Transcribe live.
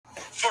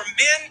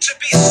men to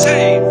be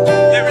saved,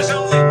 there is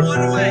only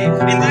one way,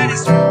 and that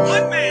is for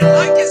one man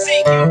like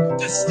Ezekiel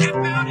to step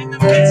out in the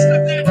midst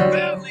of that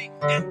valley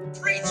and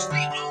preach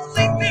the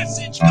only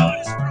message God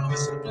has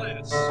promised to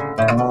bless,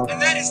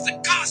 and that is the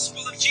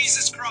gospel of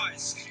Jesus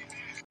Christ.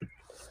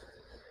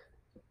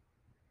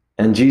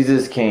 And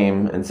Jesus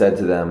came and said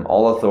to them,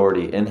 "All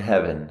authority in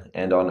heaven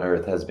and on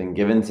earth has been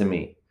given to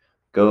me.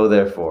 Go,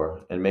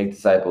 therefore, and make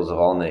disciples of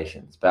all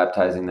nations,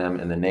 baptizing them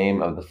in the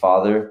name of the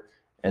Father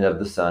and of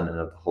the Son and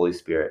of the Holy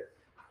Spirit,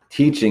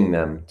 teaching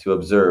them to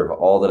observe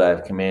all that I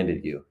have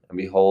commanded you. And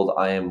behold,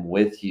 I am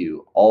with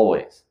you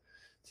always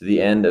to the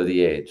end of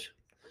the age."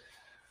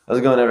 How's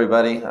it going,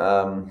 everybody?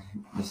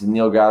 This is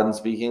Neil Gowden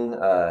speaking.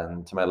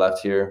 And to my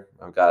left here,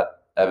 I've got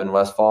Evan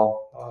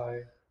Westfall.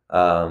 Hi.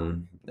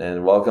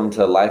 And welcome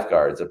to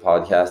Lifeguards, a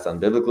podcast on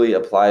biblically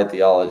applied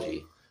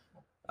theology.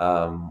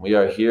 We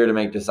are here to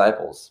make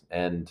disciples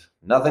and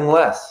nothing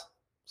less.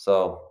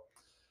 So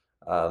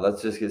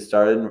let's just get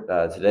started.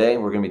 Today,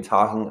 we're going to be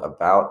talking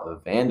about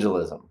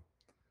evangelism.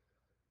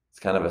 It's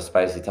kind of a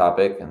spicy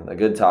topic and a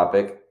good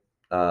topic.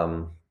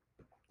 And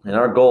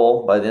our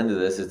goal by the end of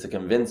this is to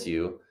convince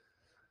you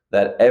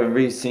that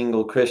every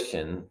single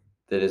Christian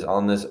that is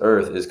on this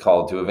earth is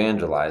called to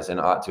evangelize and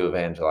ought to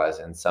evangelize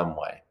in some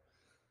way.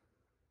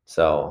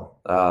 So,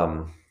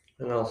 and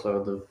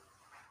also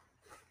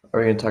are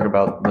we going to talk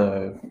about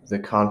the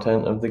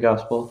content of the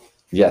gospel?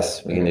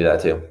 Yes, we can do that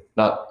too.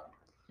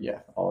 Okay.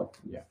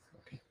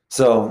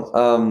 So,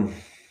 to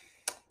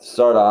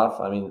start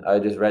off, I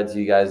just read to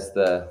you guys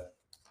the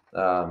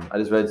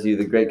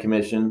Great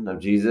Commission of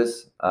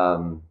Jesus.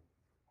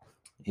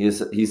 He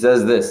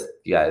says this,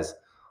 you guys: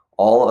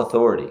 all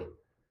authority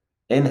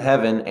in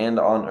heaven and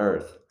on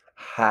earth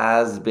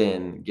has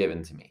been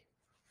given to me.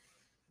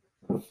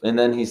 And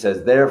then he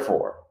says,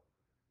 therefore.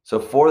 So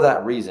for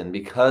that reason,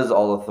 because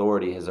all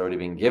authority has already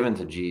been given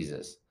to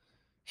Jesus,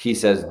 he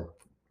says,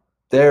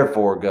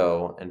 therefore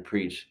go and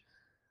preach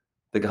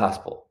the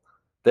gospel.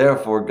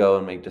 Therefore go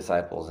and make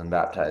disciples and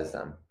baptize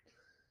them.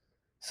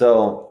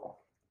 So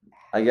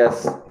I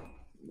guess,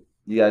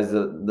 you guys,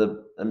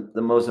 the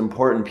most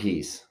important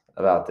piece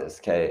about this,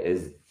 okay,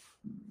 is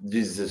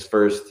Jesus'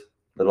 first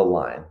little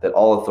line, that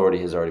all authority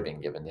has already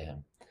been given to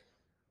him.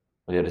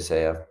 What do you have to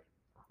say, Ev?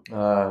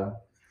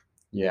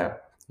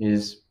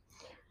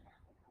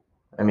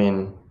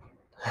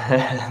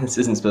 This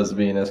isn't supposed to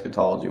be an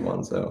eschatology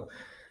one, so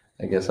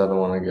I guess I don't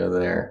want to go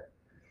there.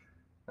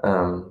 So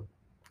I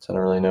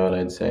don't really know what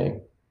I'd say.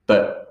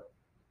 But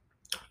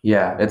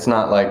yeah, it's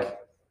not like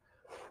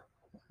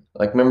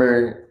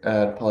remember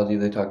at Apology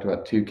they talked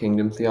about two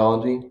kingdom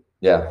theology?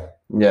 Yeah.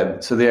 Yeah.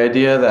 So the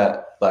idea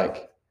that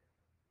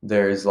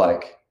there's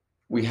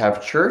we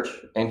have church,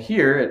 and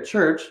here at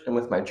church and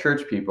with my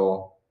church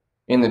people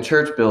in the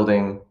church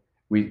building,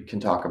 we can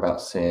talk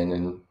about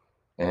sin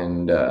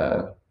and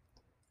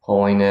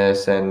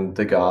holiness and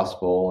the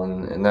gospel,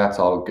 and that's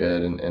all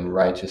good, and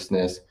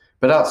righteousness.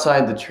 But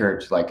outside the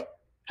church,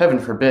 heaven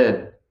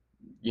forbid,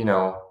 we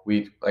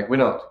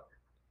don't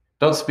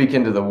speak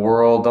into the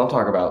world, don't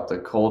talk about the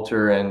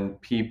culture and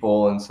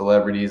people and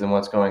celebrities and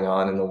what's going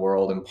on in the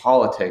world and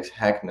politics.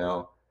 Heck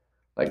no.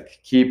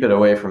 Keep it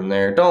away from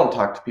there. Don't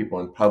talk to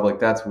people in public.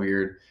 That's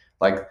weird.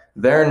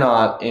 They're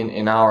not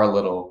in our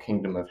little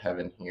kingdom of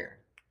heaven here.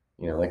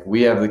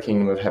 We have the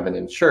kingdom of heaven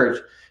in church.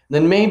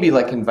 Then maybe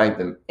invite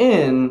them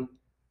in,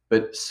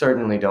 but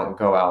certainly don't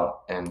go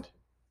out and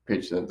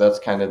preach them. That's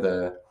kind of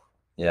the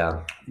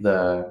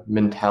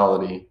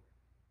mentality,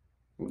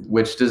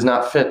 which does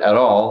not fit at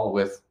all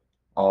with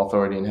all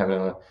authority in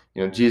heaven.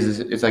 Jesus.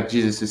 It's like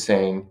Jesus is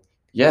saying,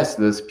 yes,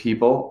 those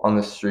people on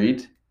the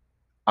street,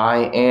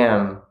 I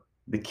am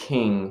the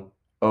king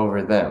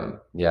over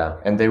them. Yeah.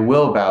 And they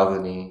will bow the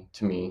knee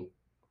to me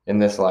in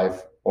this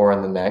life or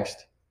in the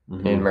next,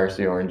 in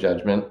mercy or in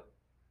judgment.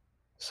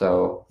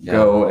 So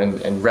go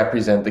and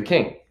represent the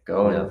king.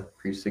 Go and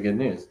preach the good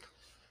news.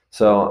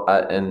 So,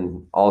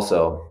 and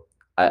also,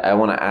 I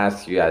want to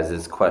ask you guys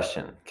this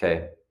question,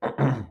 okay?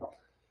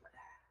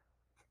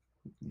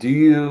 Do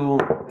you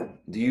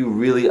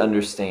really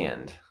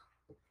understand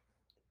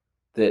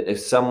that if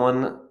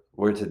someone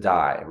were to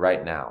die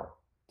right now,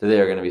 that they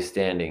are going to be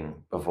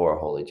standing before a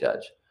holy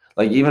judge?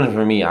 Even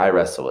for me, I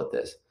wrestle with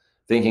this,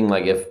 thinking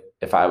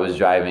if I was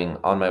driving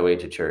on my way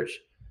to church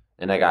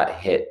and I got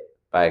hit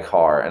by a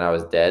car and I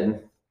was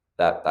dead,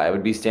 that I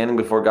would be standing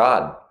before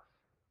God,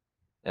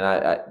 and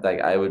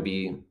I would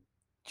be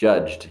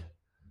judged.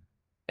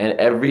 And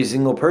every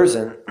single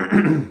person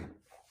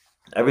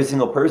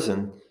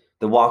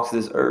that walks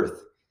this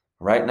earth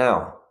right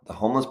now, the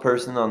homeless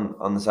person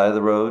on the side of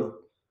the road,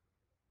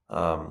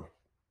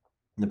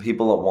 the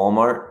people at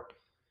Walmart,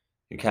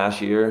 your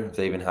cashier, if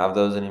they even have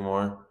those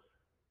anymore,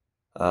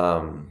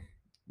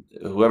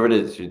 whoever it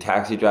is, your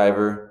taxi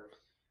driver,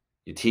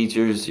 your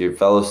teachers, your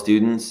fellow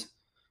students,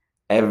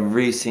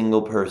 every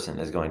single person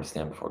is going to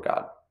stand before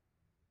God.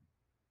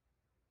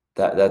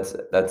 That's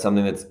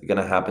something that's going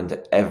to happen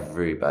to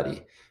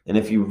everybody. And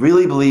if you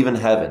really believe in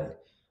heaven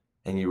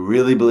and you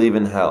really believe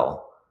in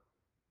hell,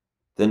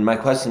 then my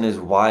question is,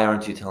 why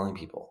aren't you telling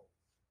people?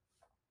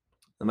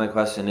 And my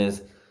question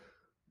is,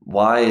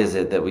 why is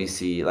it that we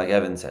see, like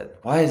Evan said,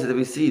 why is it that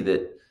we see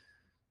that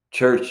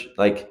church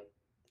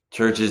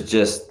is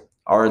just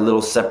our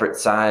little separate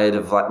side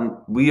of like,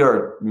 we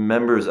are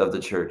members of the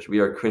church. We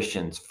are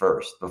Christians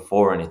first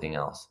before anything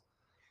else.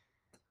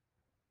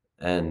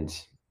 And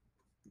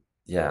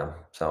yeah,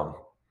 so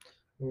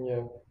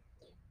Yeah,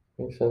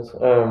 makes sense.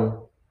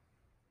 So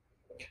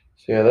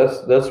yeah,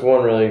 that's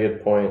one really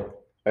good point.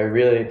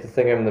 The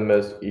thing I'm the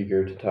most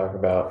eager to talk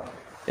about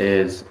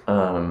is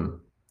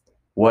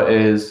what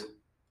is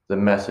the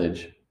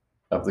message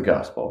of the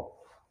gospel,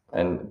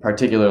 and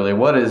particularly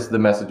what is the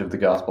message of the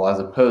gospel as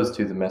opposed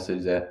to the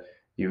message that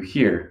you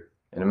hear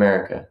in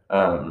America.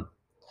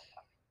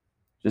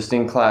 Just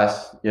in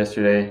class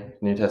yesterday,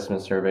 New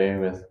Testament survey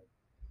with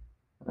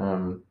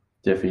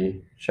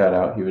Diffie. Shout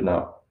out. He would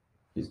not.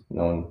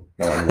 No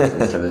one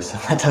listens to this.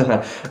 That doesn't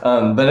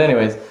matter. But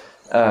anyways,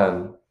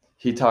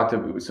 he talked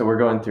about. So we're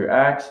going through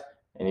Acts,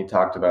 and he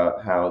talked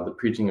about how the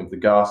preaching of the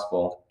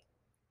gospel.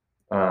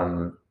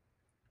 I'm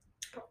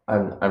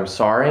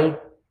sorry,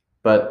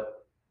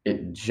 but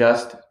it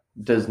just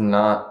does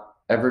not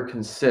ever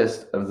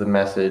consist of the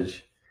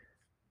message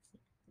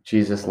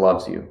Jesus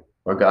loves you,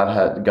 or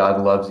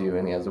God loves you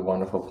and he has a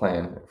wonderful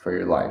plan for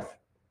your life.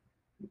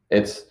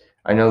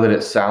 I know that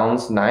it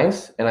sounds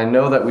nice, and I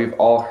know that we've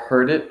all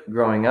heard it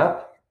growing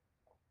up,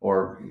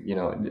 or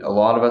a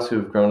lot of us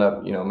who've grown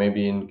up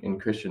maybe in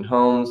Christian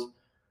homes,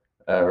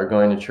 or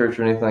going to church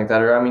or anything like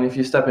that. Or I mean, if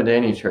you step into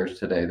any church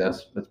today,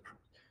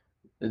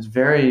 it's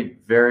very,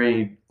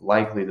 very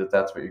likely that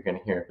that's what you're going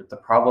to hear. But the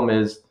problem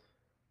is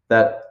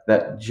that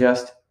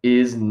just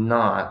is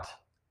not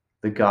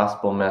the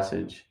gospel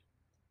message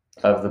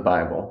of the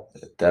Bible.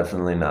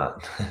 definitely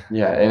not.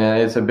 Yeah, and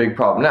it's a big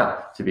problem.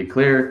 Now, to be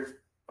clear,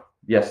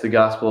 yes, the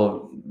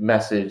gospel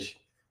message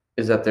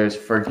is that there's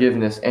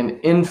forgiveness and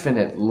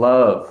infinite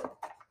love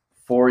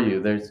for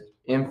you. There's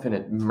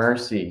infinite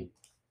mercy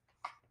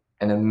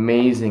and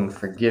amazing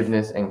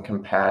forgiveness and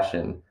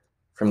compassion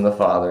from the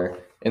Father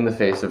in the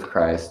face of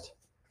Christ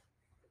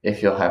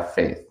if you'll have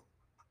faith.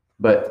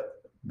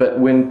 But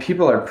when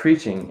people are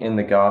preaching in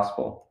the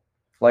gospel,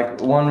 like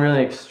one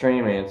really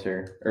extreme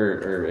answer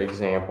or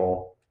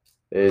example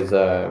is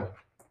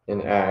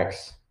in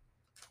Acts.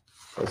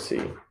 Let's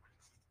see.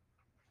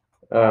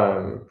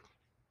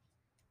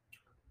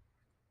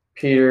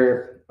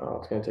 Peter. Oh,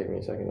 it's gonna take me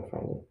a second to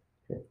find it.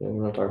 Here, I'm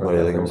gonna talk about What are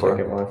you that for a looking for?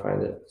 second while I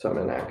find it.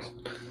 Something in Acts.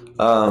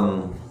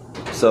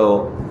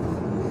 So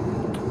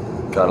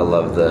gotta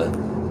love the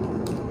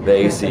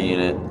AC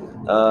unit.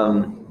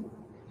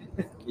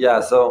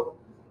 Yeah, so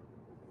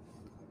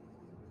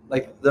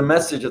like the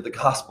message of the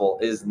gospel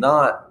is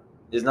not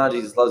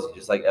Jesus loves you,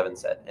 just like Evan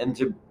said. And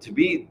to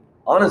be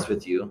honest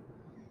with you,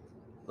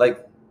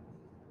 like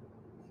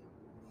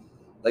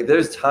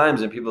there's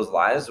times in people's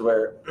lives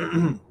where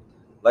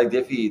like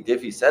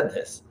Diffie said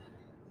this,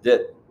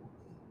 that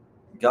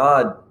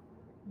God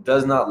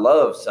does not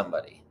love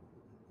somebody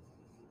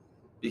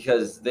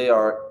because they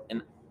are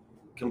in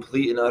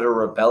complete and utter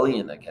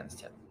rebellion against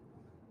him.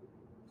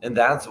 And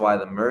that's why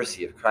the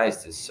mercy of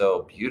Christ is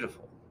so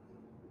beautiful.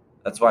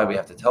 That's why we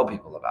have to tell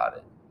people about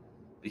it.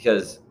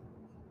 Because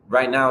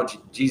right now,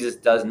 Jesus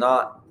does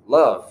not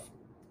love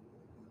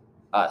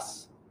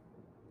us.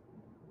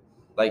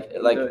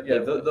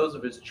 Those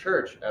of his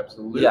church,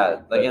 absolutely.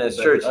 Yeah, like in his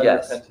church,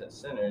 yes. Unrepentant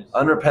sinners.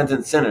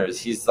 Unrepentant sinners.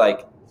 He's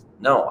like,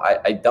 no,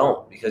 I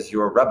don't, because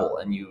you're a rebel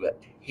and you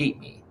hate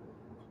me.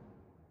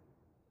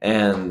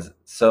 And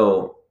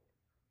so,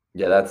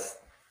 yeah,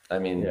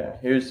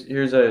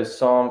 here's a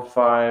Psalm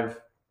 5,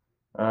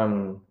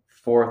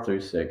 4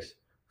 through 6.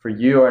 For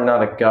you are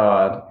not a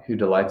God who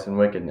delights in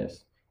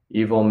wickedness.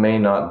 Evil may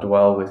not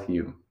dwell with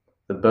you.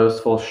 The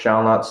boastful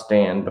shall not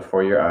stand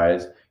before your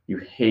eyes. You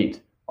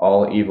hate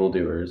all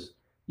evildoers.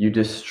 You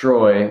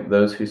destroy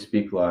those who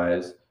speak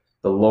lies.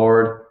 The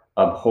Lord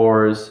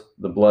abhors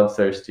the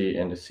bloodthirsty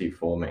and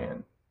deceitful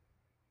man.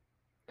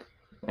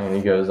 And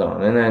he goes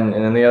on. And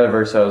then the other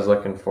verse I was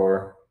looking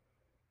for,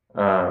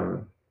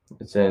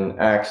 it's in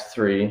Acts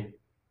 3.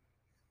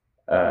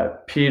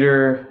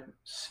 Peter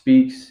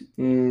speaks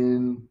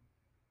in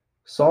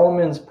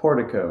Solomon's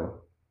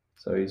portico.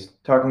 So he's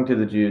talking to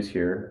the Jews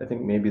here. I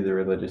think maybe the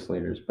religious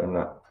leaders, but I'm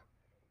not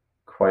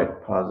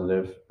quite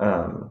positive.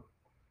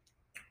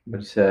 But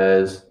he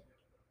says,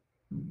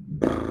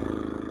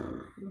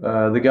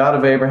 the God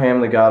of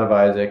Abraham, the God of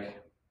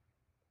Isaac,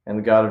 and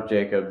the God of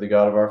Jacob, the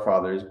God of our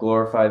fathers,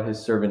 glorified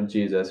his servant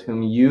Jesus,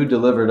 whom you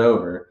delivered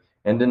over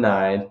and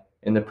denied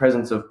in the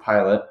presence of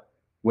Pilate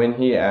when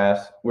he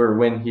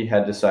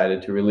had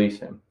decided to release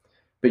him.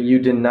 But you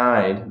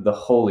denied the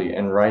holy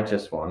and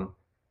righteous one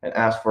and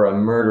asked for a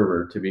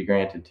murderer to be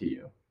granted to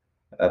you.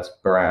 That's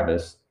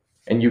Barabbas.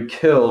 And you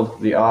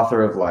killed the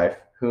author of life,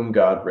 whom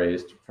God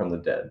raised from the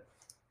dead.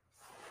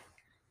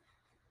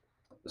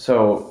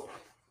 So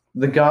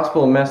the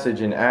gospel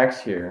message in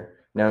Acts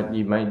here, now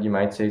you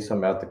might say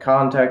something about the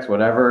context,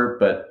 whatever,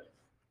 but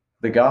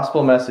the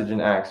gospel message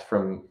in Acts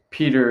from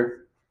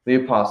Peter the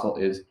apostle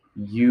is,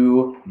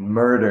 you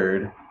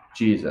murdered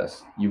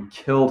Jesus. You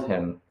killed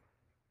him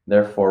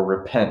Therefore,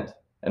 repent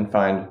and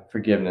find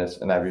forgiveness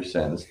and have your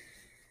sins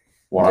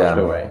washed Yeah.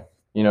 away.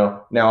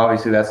 Now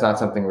obviously that's not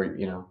something where,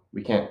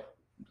 we can't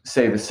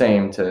say the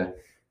same to,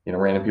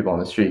 random people on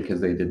the street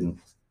because they didn't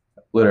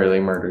literally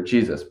murder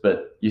Jesus.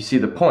 But you see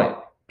the point.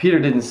 Peter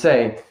didn't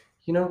say,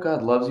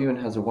 God loves you and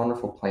has a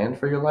wonderful plan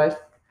for your life.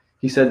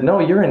 He said, no,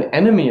 you're an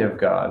enemy of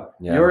God.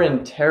 Yeah. You're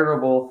in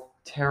terrible,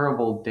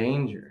 terrible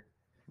danger.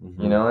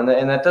 Mhm.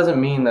 And that doesn't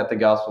mean that the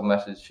gospel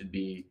message should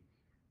be,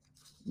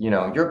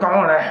 you're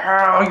going to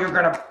hell, you're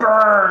going to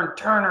burn,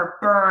 Turner,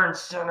 burn,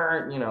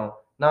 sinner,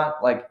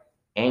 not like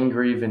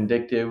angry,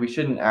 vindictive. We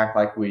shouldn't act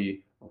like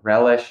we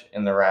relish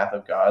in the wrath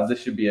of God.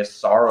 This should be a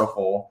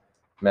sorrowful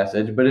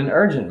message, but an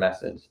urgent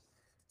message,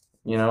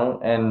 and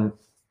I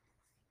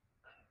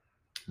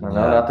don't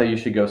know, not that you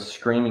should go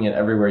screaming it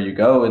everywhere you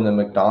go in the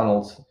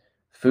McDonald's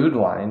food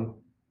line,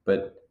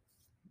 but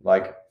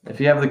like if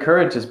you have the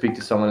courage to speak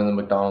to someone in the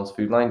McDonald's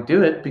food line,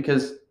 do it,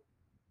 because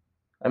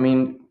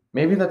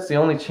maybe that's the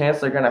only chance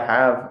they're going to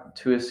have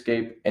to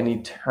escape an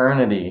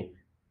eternity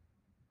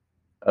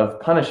of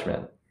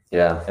punishment.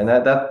 Yeah. And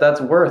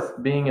that's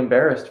worth being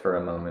embarrassed for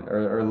a moment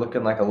or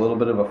looking like a little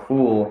bit of a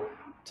fool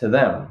to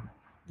them.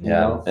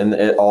 Yeah. And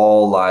it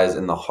all lies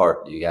in the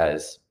heart, you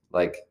guys.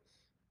 Like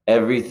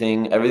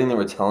everything that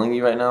we're telling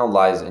you right now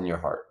lies in your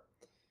heart.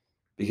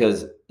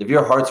 Because if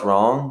your heart's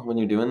wrong when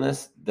you're doing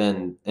this,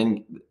 then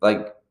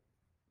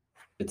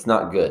it's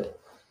not good.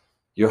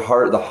 The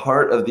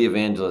heart of the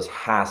evangelist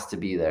has to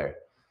be there.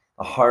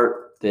 A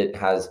heart that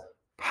has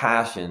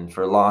passion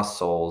for lost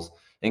souls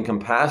and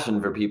compassion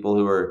for people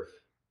who are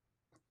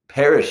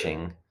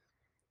perishing.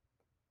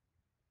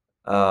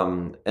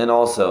 And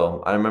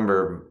also, I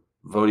remember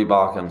Vodi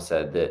Bakum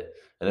said that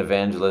an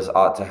evangelist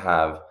ought to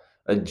have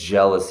a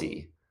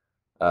jealousy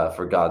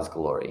for God's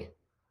glory.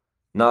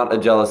 Not a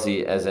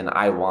jealousy as in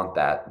I want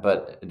that,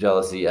 but a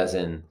jealousy as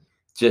in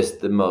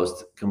just the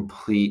most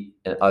complete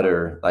and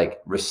utter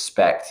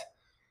respect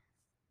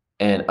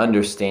and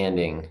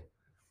understanding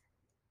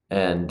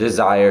and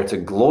desire to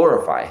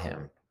glorify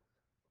him.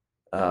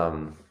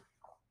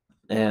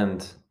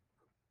 And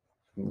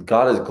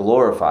God is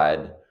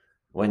glorified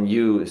when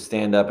you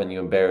stand up and you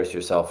embarrass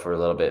yourself for a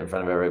little bit in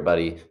front of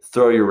everybody,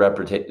 throw your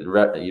reputation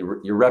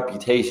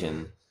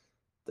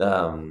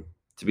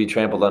to be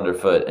trampled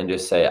underfoot, and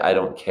just say, I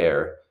don't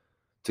care.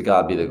 To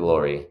God be the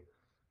glory.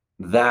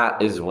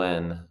 That is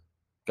when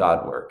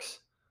God works.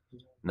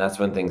 And that's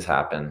when things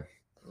happen.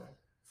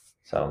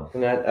 So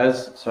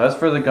as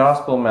for the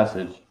gospel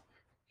message,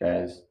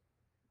 guys,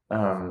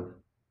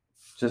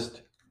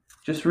 just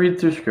read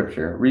through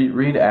Scripture.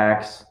 Read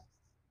Acts.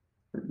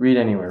 Read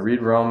anywhere.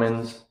 Read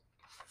Romans.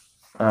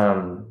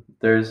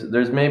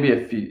 There's maybe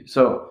a few.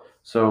 So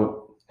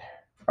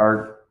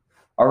our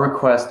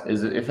request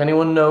is that if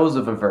anyone knows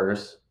of a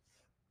verse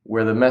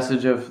where the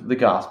message of the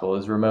gospel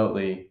is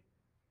remotely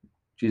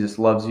Jesus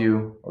loves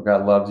you or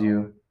God loves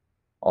you.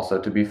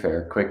 Also, to be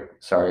fair,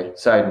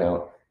 side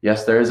note.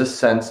 Yes, there is a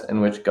sense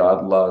in which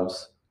God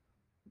loves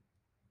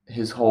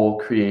his whole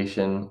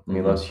creation and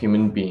he loves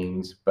human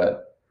beings,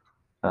 but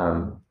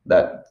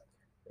that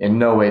in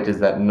no way does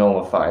that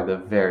nullify the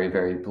very,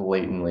 very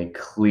blatantly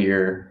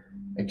clear,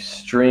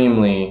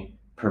 extremely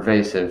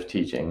pervasive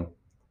teaching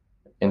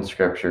in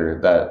Scripture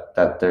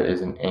that there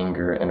is an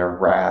anger and a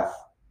wrath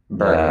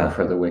burning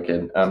for the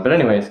wicked. But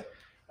anyways,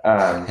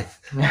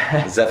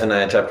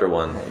 Zephaniah chapter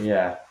 1.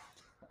 Yeah.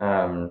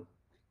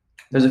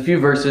 There's a few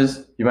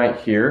verses you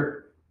might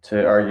hear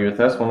to argue with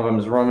us. One of them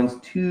is Romans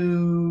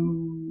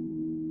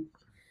 2,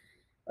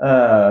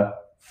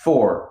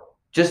 4.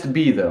 Just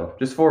B, though.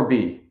 Just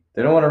 4B.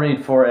 They don't want to read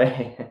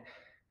 4A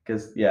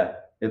because,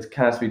 it's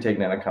kind of to be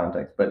taken out of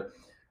context. But,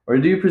 or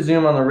do you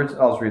presume on the rich?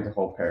 I'll just read the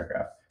whole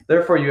paragraph.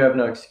 Therefore, you have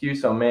no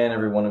excuse, O man,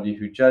 every one of you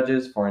who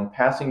judges, for in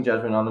passing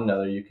judgment on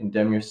another, you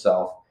condemn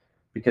yourself,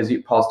 because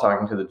Paul's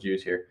talking to the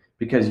Jews here,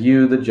 because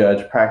you, the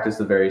judge, practice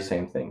the very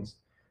same things.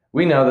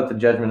 We know that the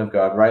judgment of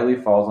God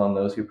rightly falls on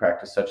those who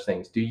practice such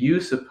things. Do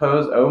you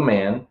suppose, O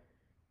man,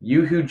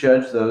 you who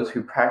judge those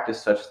who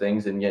practice such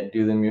things and yet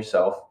do them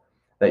yourself,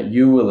 that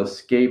you will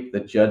escape the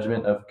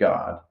judgment of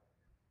God?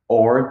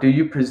 Or do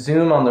you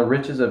presume on the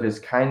riches of his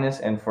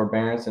kindness and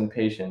forbearance and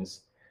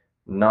patience,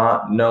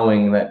 not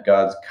knowing that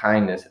God's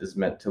kindness is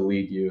meant to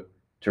lead you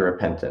to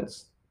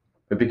repentance?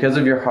 But because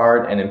of your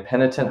hard and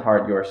impenitent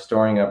heart, you are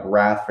storing up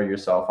wrath for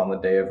yourself on the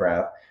day of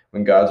wrath,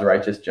 when God's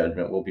righteous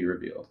judgment will be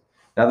revealed.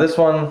 Now, this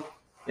one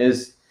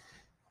is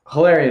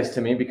hilarious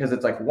to me because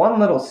it's like one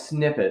little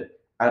snippet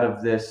out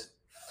of this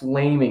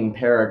flaming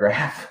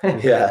paragraph.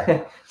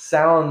 Yeah.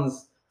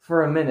 Sounds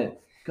for a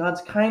minute.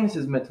 God's kindness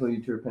is meant to lead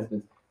you to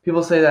repentance.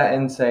 People say that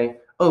and say,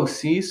 oh,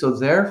 see, so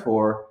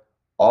therefore,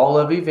 all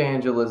of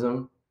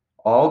evangelism,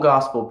 all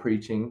gospel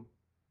preaching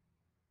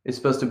is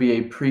supposed to be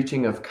a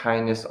preaching of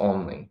kindness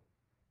only.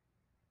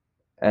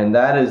 And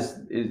that is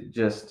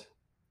just,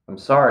 I'm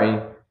sorry,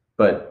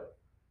 but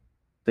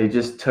they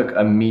just took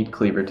a meat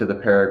cleaver to the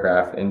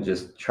paragraph and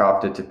just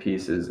chopped it to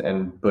pieces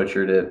and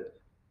butchered it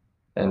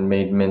and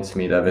made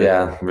mincemeat of it.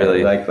 Yeah,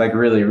 really. Like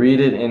really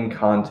read it in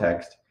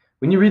context.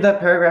 When you read that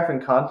paragraph in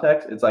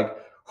context, it's like,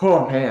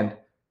 Oh man,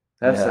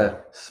 that's Yeah. a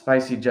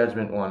spicy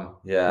judgment one.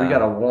 Yeah. We got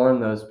to warn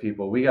those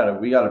people. We got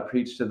to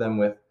preach to them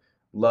with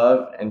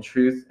love and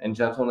truth and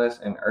gentleness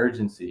and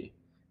urgency.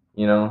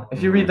 You know,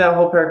 if you read that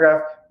whole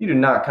paragraph, you do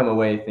not come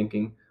away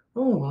thinking,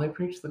 oh, well, I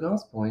preached the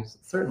gospel. I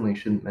certainly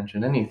shouldn't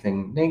mention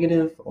anything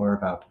negative or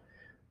about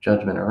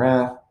judgment or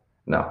wrath.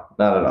 No,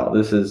 not at all.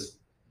 This is,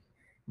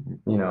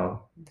 you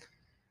know.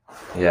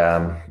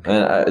 Yeah.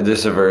 And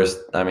this a verse,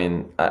 I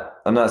mean,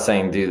 I'm not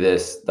saying do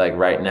this like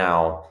right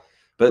now,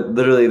 but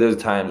literally there's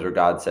times where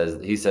God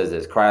says, he says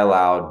this, cry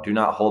aloud, do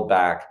not hold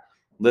back,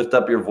 lift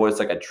up your voice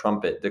like a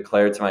trumpet,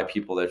 declare to my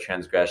people their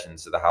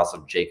transgressions, to the house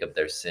of Jacob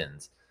their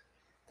sins.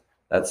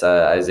 That's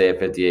Isaiah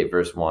 58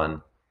 verse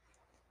 1.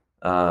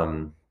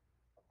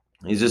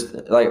 He's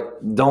just like,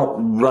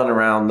 don't run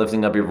around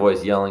lifting up your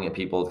voice, yelling at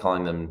people,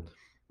 calling them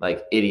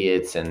like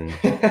idiots and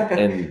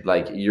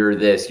like you're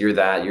this, you're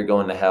that, you're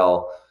going to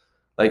hell.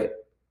 Like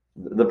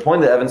the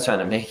point that Evan's trying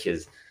to make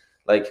is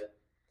like,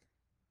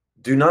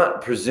 do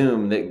not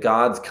presume that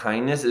God's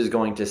kindness is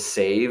going to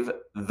save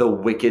the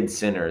wicked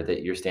sinner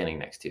that you're standing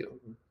next to.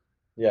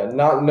 Yeah,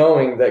 not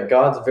knowing that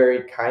God's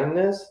very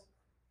kindness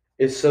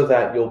is so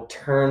that you'll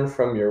turn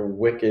from your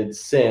wicked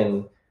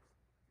sin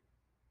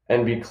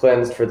and be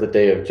cleansed for the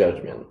day of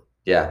judgment.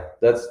 Yeah.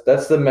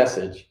 That's the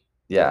message.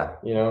 Yeah.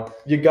 You know,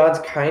 God's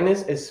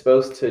kindness is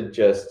supposed to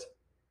just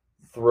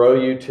throw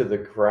you to the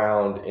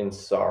ground in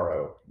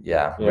sorrow.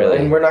 Yeah, you know? really.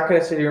 And we're not going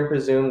to sit here and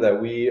presume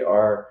that we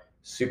are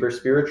super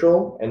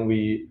spiritual and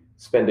we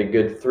spend a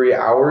good 3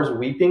 hours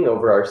weeping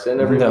over our sin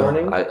every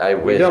morning. I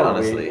wish,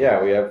 honestly.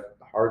 We have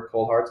hard,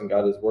 cold hearts, and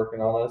God is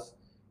working on us,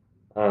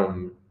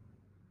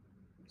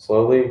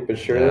 slowly but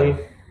surely.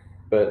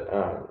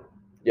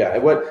 Yeah.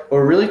 But what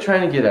we're really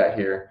trying to get at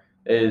here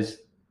is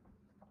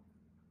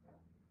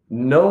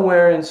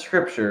nowhere in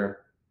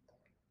Scripture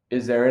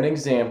is there an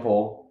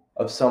example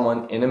of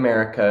someone in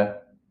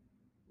America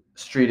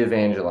street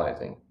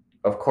evangelizing.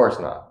 Of course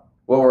not.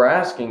 What we're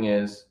asking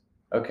is,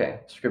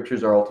 okay,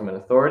 Scriptures are ultimate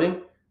authority,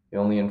 the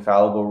only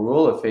infallible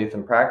rule of faith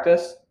and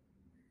practice.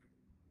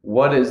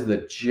 What is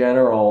the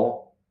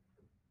general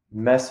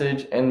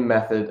message and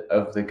method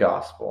of the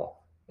gospel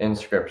in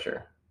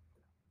Scripture?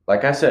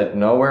 Like I said,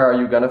 nowhere are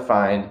you going to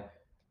find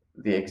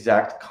the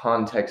exact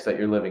context that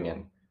you're living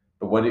in.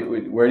 But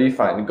where do you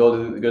find?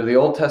 Go to the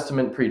Old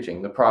Testament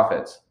preaching, the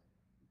prophets.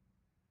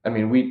 I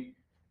mean,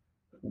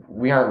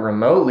 we aren't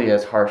remotely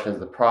as harsh as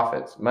the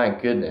prophets. My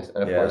goodness.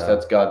 And of course,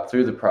 that's God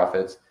through the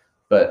prophets.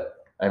 But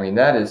I mean,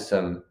 that is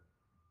some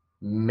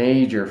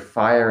major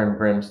fire and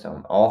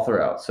brimstone all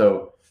throughout.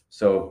 So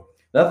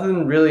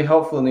nothing really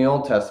helpful in the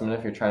Old Testament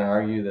if you're trying to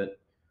argue that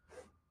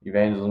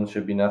evangelism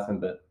should be nothing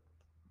but,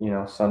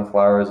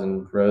 sunflowers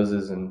and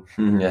roses and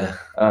yeah.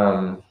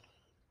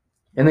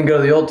 And then go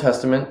to the Old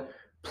Testament,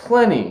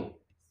 plenty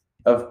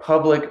of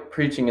public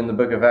preaching in the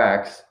book of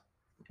Acts.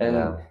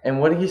 And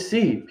what do you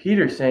see?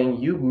 Peter saying,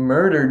 you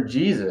murdered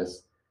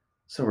Jesus,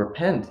 so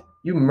repent.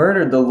 You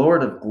murdered the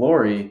Lord of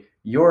glory,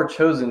 your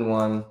chosen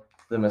one,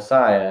 the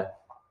Messiah.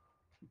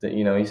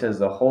 He says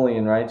the holy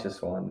and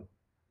righteous one,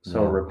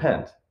 so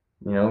repent.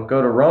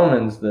 Go to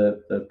Romans,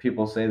 the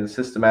people say the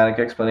systematic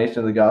explanation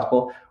of the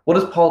gospel. What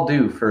does Paul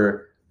do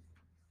for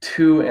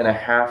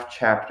 2.5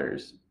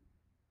 chapters?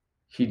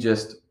 He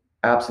just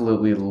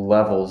absolutely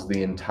levels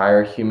the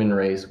entire human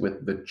race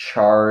with the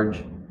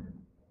charge,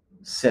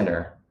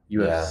 sinner, you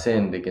have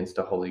sinned against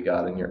a holy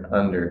God and you're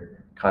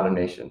under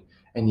condemnation.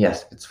 And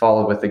yes, it's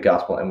followed with the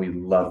gospel, and we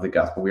love the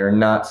gospel. We are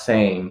not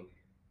saying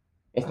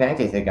it's not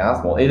just the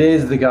gospel. It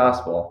is the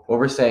gospel. What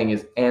we're saying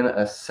is an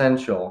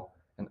essential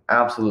and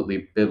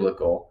absolutely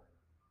biblical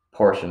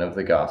portion of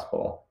the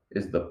gospel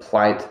is the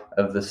plight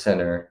of the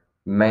sinner,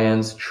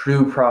 man's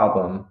true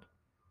problem.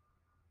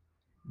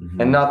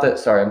 Mm-hmm. And not that,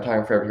 sorry, I'm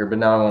talking forever here, but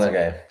now I want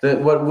to,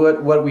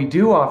 what we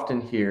do often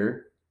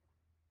hear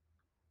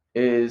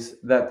is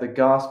that the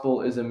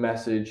gospel is a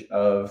message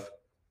of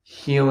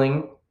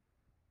healing.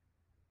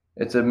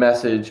 It's a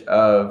message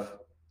of,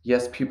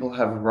 yes, people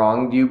have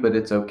wronged you, but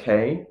it's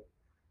okay.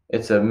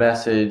 It's a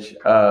message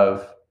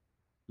of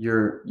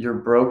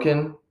you're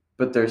broken,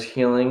 but there's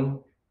healing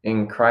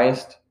in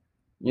Christ,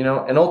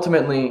 and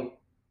ultimately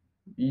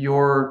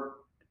you're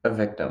a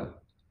victim.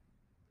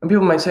 And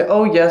people might say,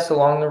 oh yes,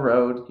 along the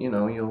road,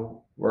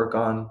 you'll work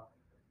on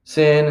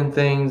sin and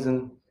things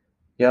and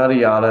yada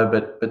yada,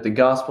 but the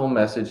gospel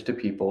message to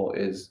people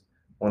is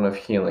one of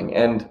healing.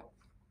 And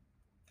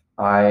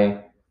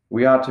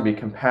we ought to be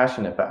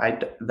compassionate,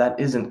 but that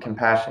isn't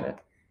compassionate.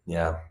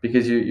 Yeah.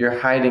 Because you're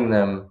hiding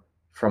them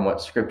from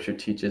what Scripture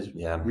teaches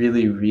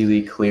really,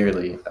 really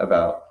clearly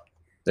about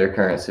their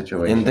current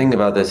situation. And think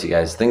about this, you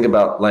guys. Think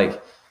about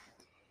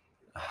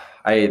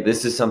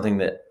this is something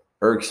that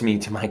irks me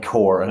to my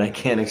core, and I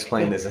can't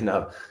explain this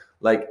enough.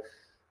 Like,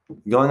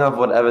 going off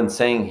what Evan's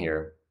saying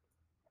here,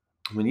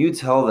 when you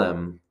tell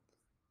them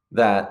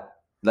that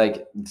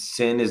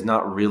sin is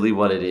not really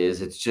what it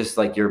is, it's just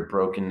like your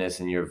brokenness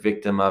and you're a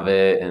victim of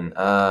it, and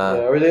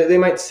or they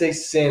might say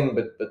sin,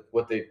 but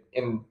what they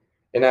in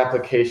in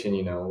application,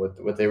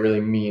 what they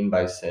really mean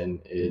by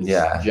sin is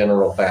Yeah.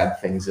 general bad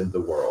things in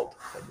the world.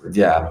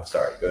 Yeah.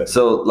 Sorry, go ahead.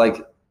 So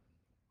like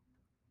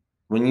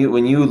when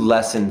you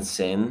lessen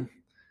sin,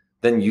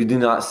 then you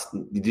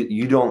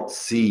don't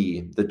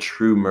see the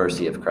true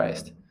mercy of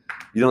Christ.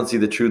 You don't see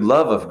the true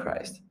love of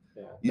Christ.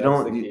 You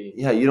don't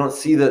you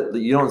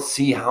don't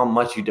see how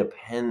much you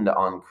depend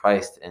on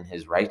Christ and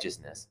his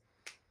righteousness.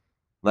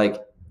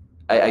 Like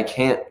I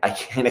can't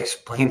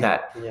explain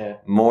that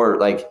more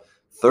like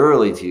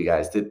thoroughly to you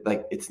guys. That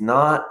like it's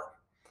not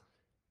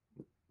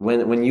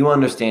when you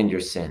understand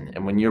your sin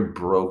and when you're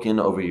broken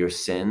over your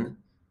sin,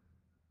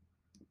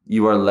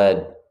 you are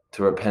led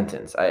to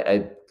repentance.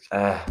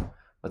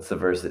 What's the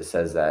verse that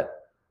says that?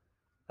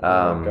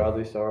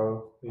 Godly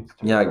sorrow leads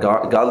to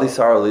godly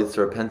sorrow leads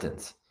to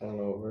repentance. I don't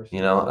know what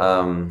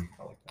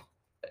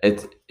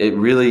verse. It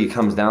really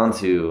comes down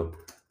to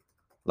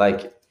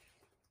like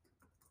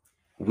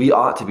we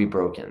ought to be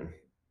broken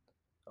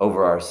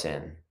over our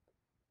sin.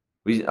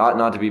 We ought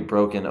not to be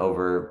broken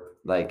over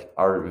like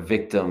our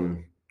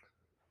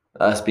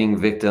us being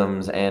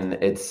victims, and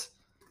it's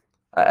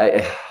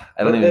I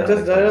don't even know.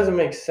 That doesn't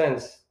make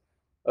sense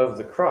of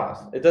the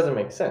cross. It doesn't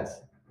make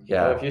sense.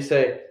 Yeah. If you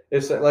say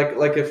it's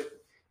like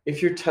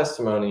if your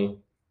testimony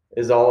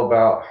is all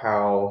about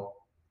how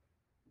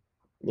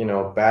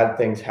bad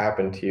things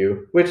happen to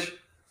you, which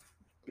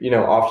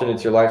often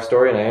it's your life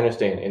story, and I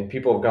understand, and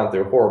people have gone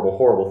through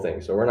horrible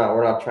things, so we're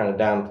not trying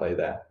to downplay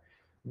that.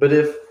 But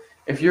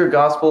if your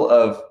gospel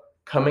of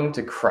coming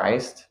to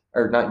Christ,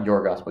 or not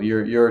your gospel,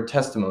 your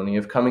testimony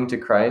of coming to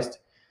Christ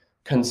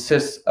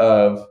consists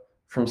of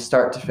from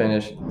start to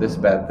finish, this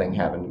bad thing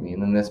happened to me,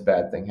 and then this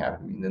bad thing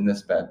happened to me, and then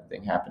this bad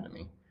thing happened to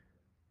me.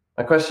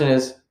 My question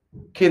is,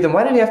 okay, then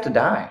why did he have to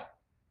die?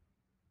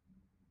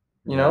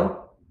 He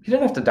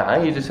didn't have to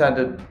die. He just had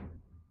to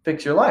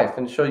fix your life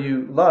and show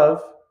you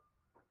love.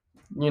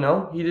 He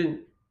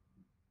didn't.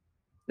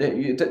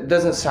 It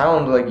doesn't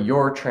sound like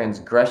your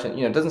transgression.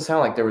 It doesn't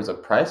sound like there was a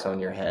price on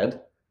your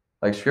head,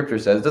 like Scripture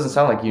says. It doesn't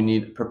sound like you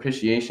need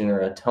propitiation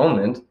or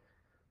atonement. It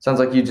sounds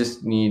like you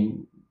just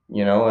need,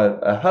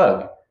 a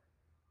hug.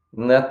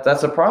 And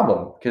that's a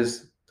problem,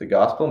 because the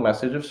gospel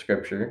message of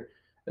Scripture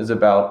is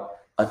about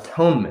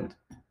atonement.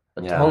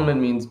 Atonement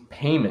means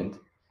payment.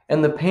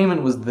 And the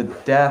payment was the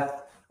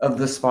death of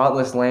the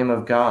spotless Lamb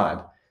of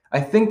God. I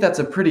think that's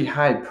a pretty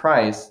high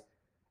price.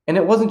 And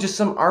it wasn't just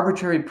some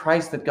arbitrary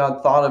price that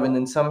God thought of, and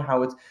then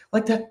somehow it's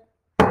like that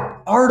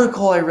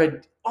article I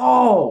read.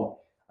 Oh,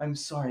 I'm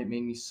sorry. It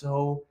made me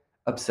so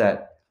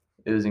upset.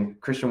 It was in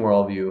Christian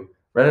Worldview.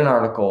 Read an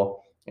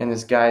article, and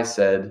this guy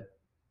said,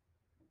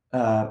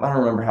 I don't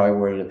remember how he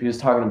worded it. He was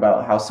talking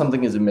about how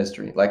something is a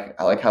mystery, like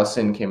how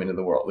sin came into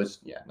the world, which,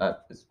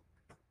 it's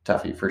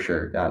toughy for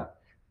sure.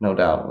 No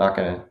doubt. Not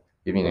going to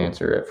give you an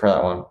answer for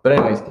that one. But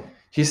anyways,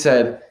 he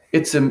said,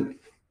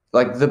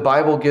 like the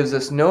Bible gives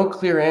us no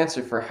clear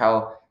answer for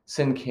how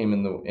sin came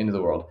into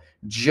the world,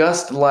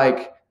 just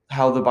like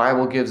how the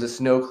Bible gives us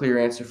no clear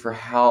answer for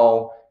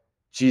how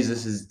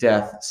Jesus'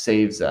 death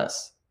saves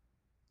us.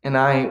 And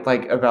I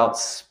about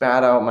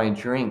spat out my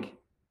drink.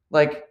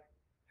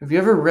 Have you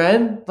ever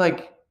read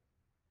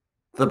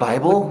the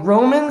Bible?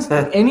 Romans?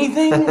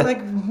 Anything?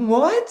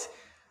 What?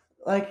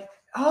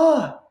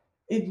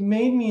 It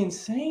made me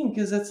insane,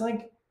 because it's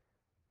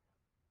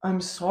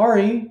I'm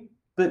sorry,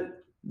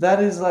 but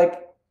that is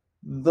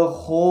the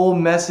whole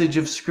message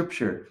of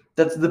Scripture.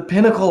 That's the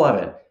pinnacle of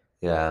it.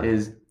 Yeah.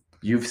 Is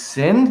you've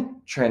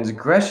sinned,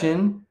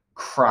 transgression,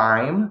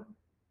 crime.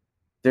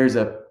 There's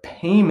a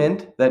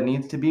payment that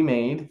needs to be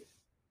made.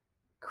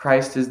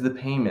 Christ is the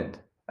payment.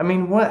 I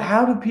mean,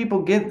 how do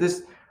people get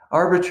this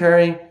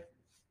arbitrary,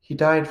 he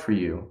died for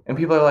you? And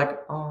people are like,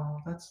 oh,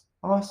 that's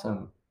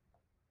awesome.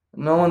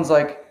 No one's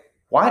like,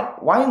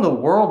 why in the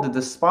world did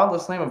the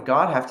spotless Lamb of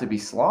God have to be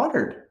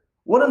slaughtered?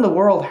 What in the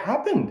world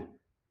happened?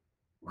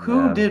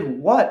 Who did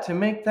what to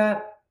make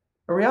that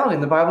a reality?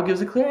 And the Bible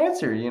gives a clear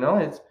answer.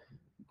 It's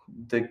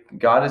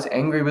God is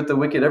angry with the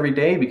wicked every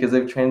day because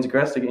they've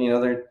transgressed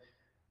again. They're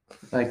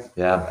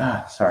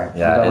sorry.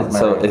 Yeah.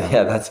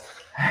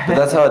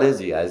 That's how it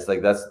is, you guys.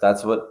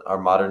 That's what our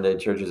modern day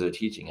churches are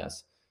teaching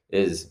us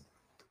is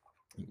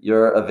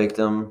you're a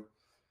victim.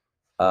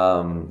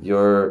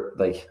 You're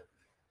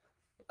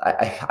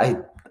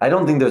I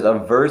don't think there's a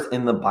verse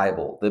in the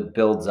Bible that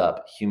builds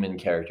up human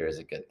character as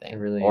a good thing,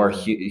 really or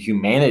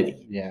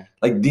humanity. Yeah,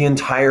 the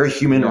entire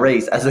human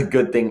race as a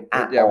good thing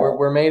at all.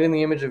 We're made in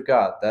the image of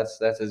God.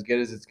 That's as good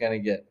as it's gonna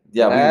get.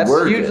 Yeah, that's we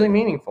were hugely good.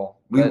 Meaningful.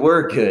 We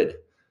were good.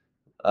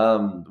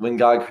 When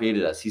God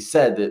created us, He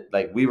said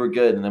that we were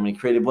good, and then when He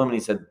created women, He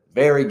said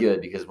very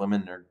good, because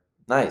women are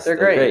nice. They're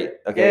great.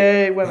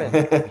 Okay, yay, women.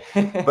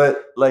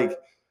 But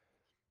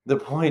the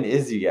point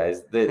is, you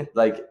guys,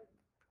 that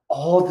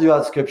all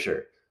throughout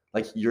Scripture,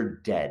 you're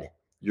dead.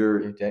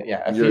 You're dead.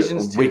 Yeah,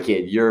 Ephesians 2.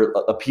 Wicked. You're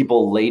a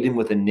people laden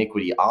with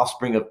iniquity,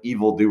 offspring of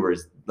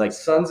evildoers,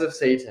 sons of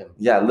Satan.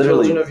 Yeah,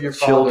 literally, children of your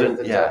father,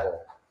 the devil.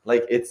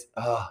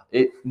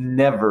 It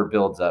never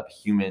builds up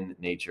human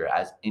nature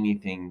as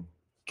anything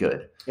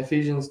good.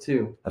 Ephesians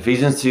 2.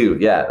 Ephesians 2.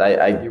 Yeah,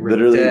 I You were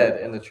literally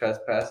dead in the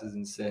trespasses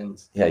and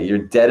sins. Yeah, you're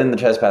dead in the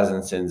trespasses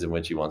and sins in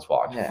which you once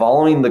walked, Yeah.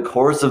 following the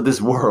course of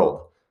this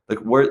world.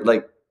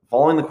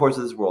 Following the course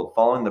of this world,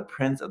 following the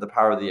prince of the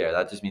power of the air.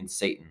 That just means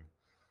Satan,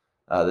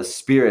 the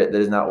spirit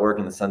that is not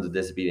working the sons of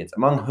disobedience,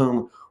 among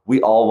whom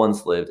we all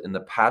once lived in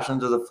the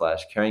passions of the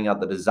flesh, carrying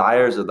out the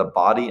desires of the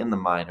body and the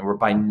mind, and were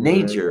by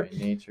nature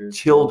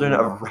children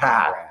of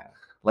wrath,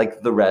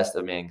 like the rest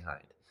of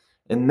mankind.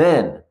 And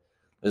then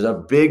there's a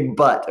big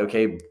but,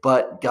 okay?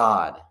 But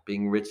God,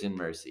 being rich in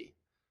mercy,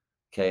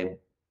 okay?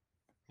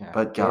 Yeah,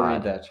 But go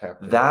read God, that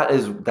chapter.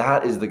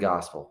 that is the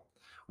gospel.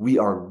 We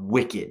are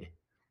wicked,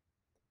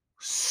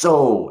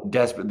 so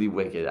desperately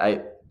wicked.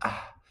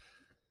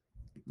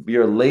 We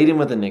are laden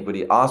with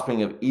iniquity,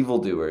 offspring of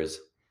evildoers,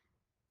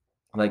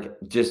 like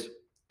just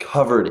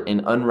covered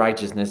in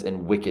unrighteousness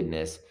and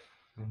wickedness.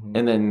 Mhm.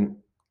 And then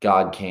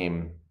God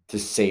came to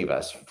save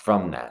us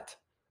from that.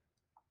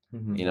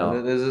 Mhm. You know,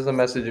 And this is a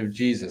message of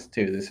Jesus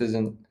too. This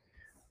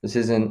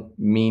isn't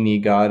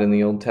meanie God in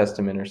the Old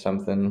Testament or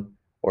something,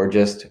 or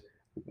just,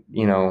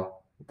 you know,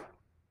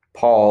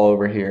 Paul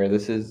over here.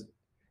 This is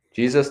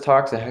Jesus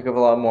talks a heck of a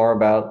lot more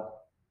about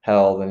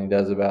hell than he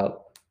does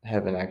about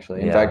heaven,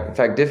 actually. In Yeah.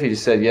 fact, Diffie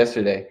just said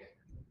yesterday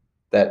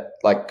that,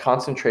 like,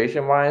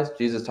 concentration wise,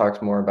 Jesus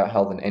talks more about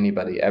hell than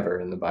anybody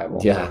ever in the Bible.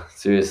 Yeah,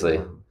 seriously.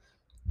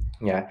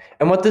 Yeah.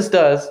 And what this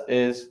does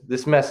is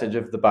this message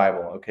of the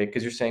Bible, okay?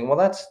 Because you're saying, well,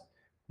 that's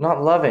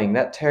not loving,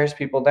 that tears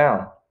people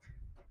down.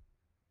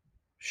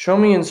 Show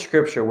me in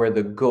Scripture where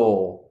the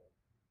goal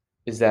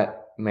is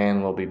that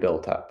man will be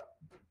built up.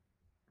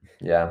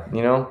 Yeah.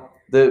 You know,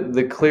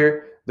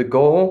 the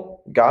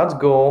goal, God's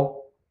goal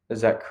is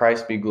that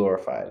Christ be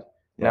glorified.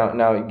 Yeah.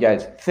 Now,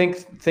 guys,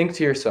 think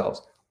to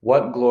yourselves,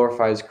 what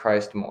glorifies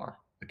Christ more?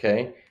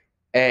 Okay,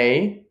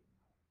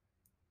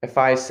 if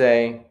I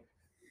say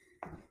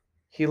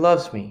he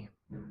loves me,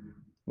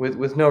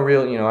 with no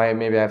real, you know, I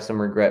have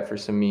some regret for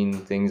some mean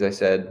things I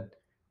said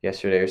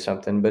yesterday or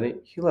something, but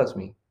he loves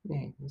me.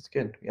 Yeah, it's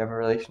good. We have a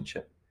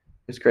relationship.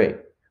 It's great.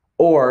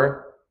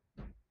 Or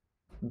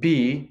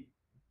B,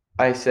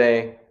 I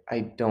say, I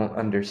don't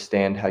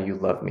understand how you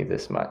love me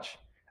this much.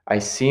 I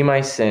see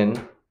my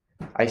sin.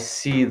 I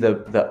see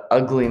the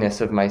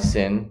ugliness of my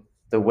sin,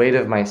 the weight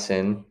of my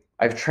sin.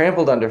 I've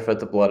trampled underfoot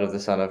the blood of the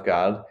Son of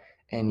God,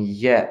 and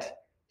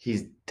yet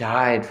he's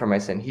died for my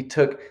sin. He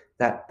took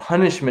that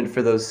punishment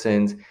for those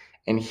sins,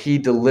 and he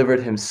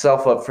delivered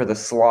himself up for the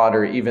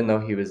slaughter, even though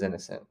he was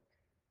innocent.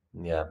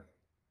 Yeah.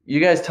 You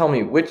guys tell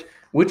me, which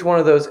one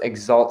of those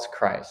exalts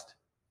Christ?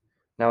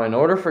 Now, in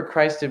order for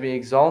Christ to be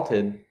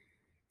exalted,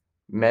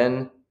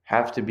 men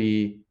have to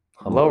be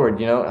lowered,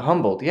 you know,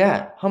 humbled.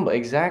 Yeah, humble,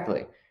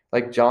 exactly.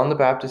 Like John the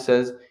Baptist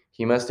says,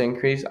 he must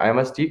increase, I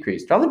must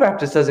decrease. John the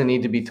Baptist doesn't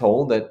need to be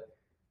told that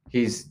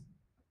he's,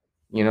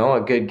 you know,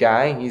 a good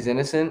guy, he's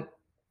innocent.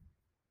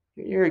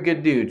 You're a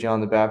good dude,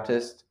 John the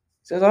Baptist.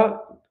 He says,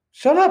 oh,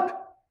 shut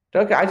up.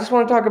 Okay, I just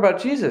want to talk about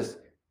Jesus.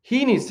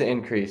 He needs to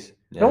increase.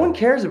 Yeah. No one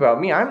cares about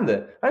me. I'm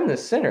the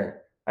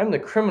sinner. I'm the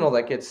criminal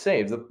that gets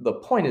saved. The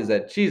point is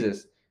that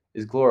Jesus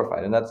is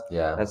glorified, and that's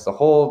the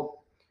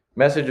whole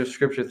message of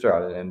Scripture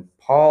throughout it. And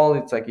Paul,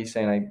 it's like he's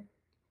saying,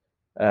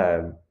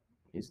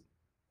 he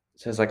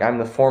says, like, I'm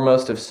the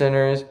foremost of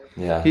sinners.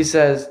 Yeah. He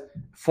says,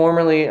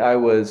 formerly I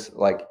was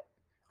like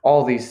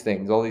all these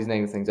things, all these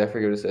negative things. I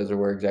forget what it says or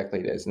where exactly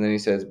it is. And then he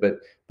says, but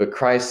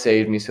Christ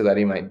saved me so that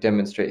he might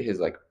demonstrate his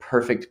like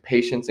perfect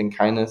patience and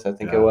kindness, I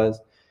think it was.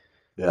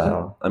 Yeah.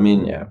 So, I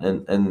mean, yeah.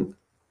 And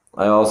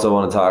I also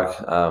want to talk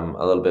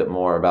a little bit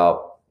more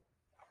about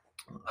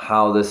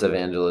how this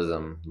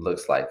evangelism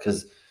looks like,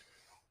 because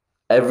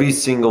every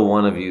single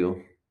one of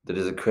you that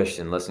is a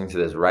Christian listening to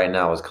this right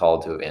now is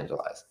called to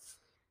evangelize.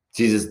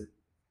 Jesus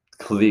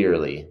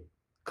clearly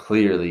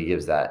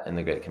gives that in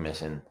the Great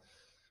Commission.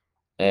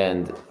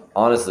 And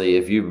honestly,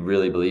 if you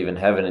really believe in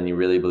heaven and you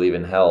really believe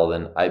in hell,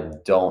 then I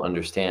don't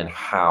understand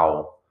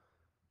how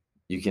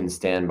you can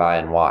stand by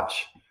and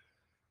watch.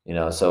 You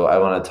know, so I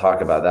want to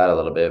talk about that a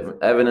little bit.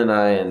 Evan and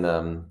I and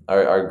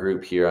our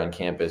group here on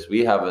campus,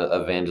 we have an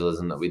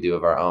evangelism that we do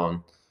of our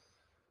own,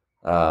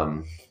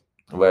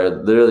 where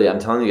literally, I'm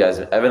telling you guys,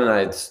 Evan and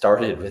I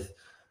started with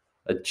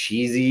a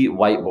cheesy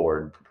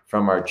whiteboard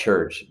from our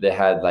church that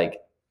had like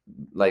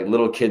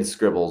little kids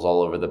scribbles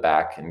all over the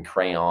back and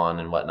crayon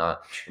and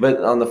whatnot.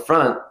 But on the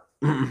front,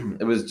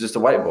 it was just a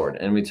whiteboard,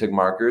 and we took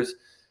markers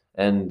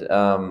and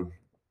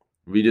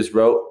we just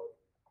wrote,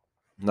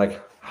 like,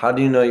 how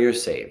do you know you're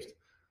saved?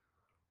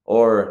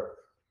 Or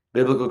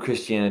biblical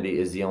Christianity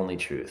is the only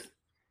truth.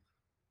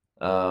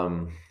 I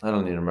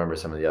don't even remember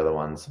some of the other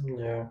ones.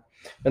 Yeah.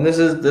 And this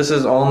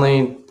is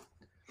only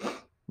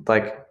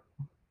like,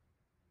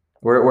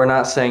 we're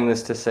not saying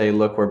this to say,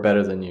 look, we're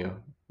better than you.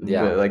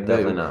 Yeah, like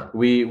definitely not.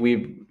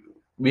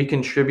 We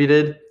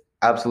contributed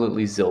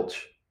absolutely zilch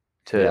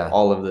to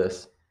all of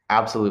this.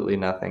 Absolutely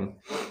nothing.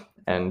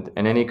 And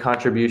any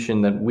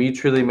contribution that we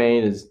truly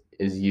made is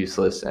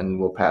useless and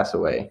will pass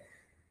away.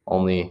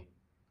 Only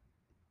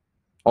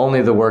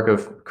only the work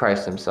of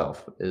Christ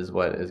himself is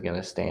what is going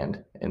to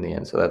stand in the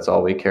end. So that's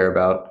all we care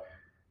about.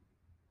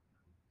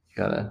 You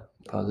gotta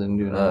pause it and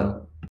do another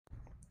one.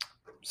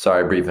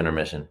 Sorry, brief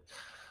intermission.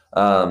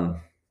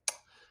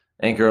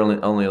 Anchor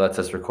only lets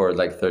us record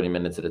like 30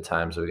 minutes at a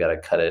time, so we got to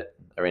cut it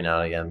every now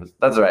and again. But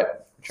that's all right.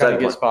 Trying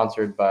to get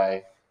sponsored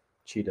by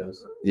Cheetos.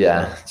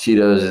 Yeah,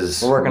 Cheetos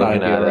is We're working on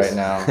it looking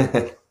at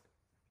right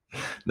now.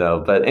 No,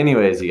 but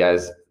anyways, you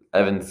guys,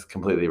 Evan's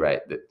completely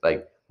right.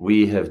 Like,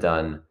 we have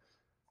done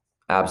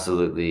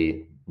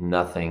absolutely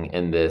nothing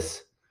in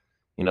this.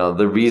 You know,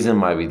 the reason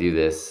why we do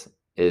this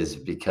is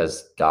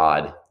because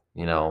God,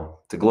 you know,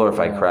 to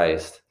glorify Yeah.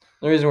 Christ.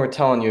 The reason we're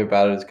telling you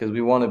about it is because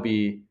we want to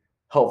be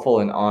helpful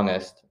and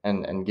honest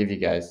and give you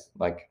guys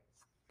like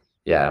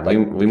Yeah, Like,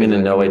 we mean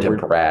in no way to we're-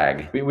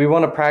 brag. we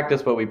want to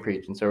practice what we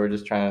preach, and so we're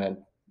just trying to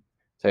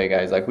tell you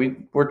guys like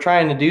we're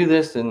trying to do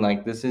this, and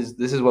like this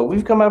is what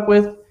we've come up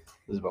with.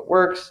 This is what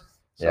works.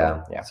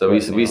 So, So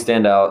we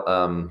stand out.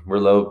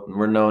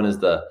 We're known as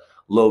the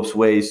Lopes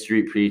Way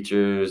street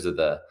preachers, or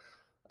the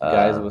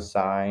guys with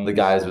signs. The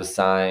guys with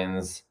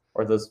signs,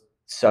 or those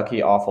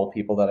sucky, awful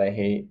people that I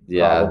hate.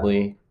 Yeah.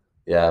 Probably.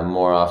 Yeah,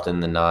 more often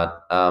than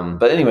not.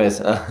 But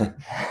anyways,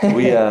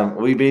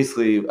 we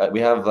basically we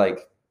have like,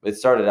 it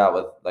started out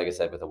with, like I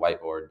said, with a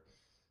whiteboard,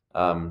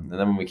 and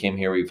then when we came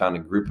here, we found a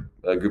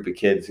group of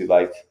kids who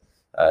liked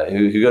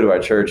who go to our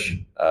church,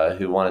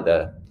 who wanted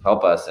to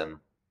help us, and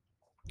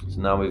so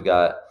now we've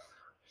got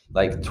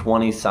like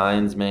 20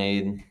 signs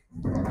made.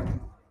 We've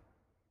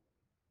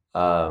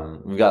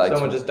got like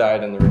Someone just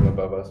died in the room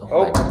above us.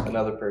 Oh my God.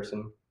 Another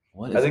person.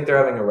 What is I think they're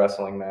having a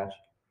wrestling match.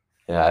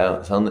 Yeah, I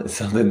don't.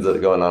 Something's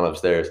going on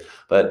upstairs.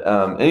 But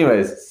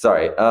anyways,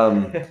 sorry.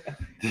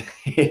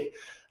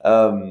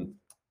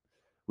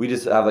 We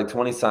just have like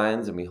 20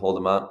 signs and we hold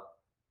them up.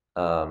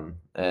 I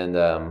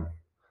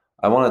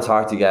want to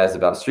talk to you guys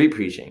about street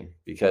preaching,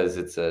 because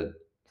it's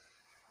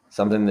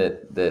something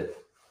that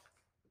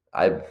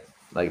I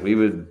like. We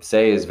would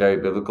say is very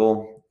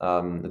biblical.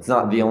 It's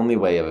not the only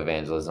way of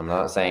evangelism. I'm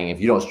not saying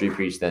if you don't street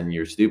preach, then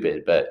you're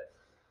stupid. But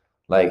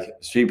like,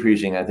 street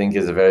preaching, I think,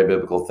 is a very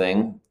biblical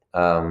thing.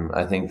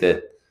 I think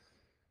that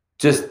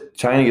just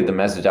trying to get the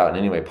message out in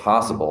any way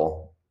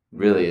possible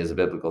really is a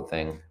biblical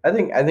thing. I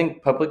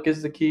think public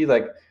is the key.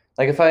 Like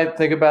if I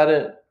think about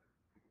it,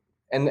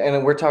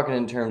 and we're talking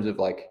in terms of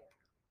like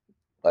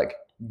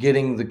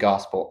getting the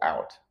gospel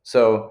out.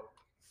 So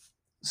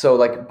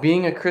like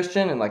being a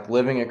Christian and like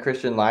living a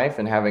Christian life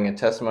and having a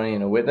testimony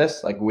and a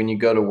witness, like when you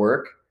go to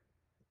work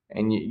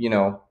and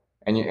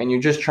you're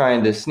just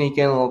trying to sneak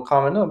in a little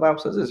comment, no, Bible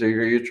says this, or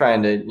you're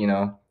trying to,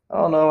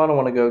 oh no, I don't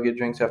want to go get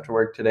drinks after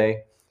work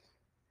today.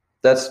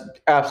 That's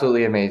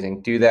absolutely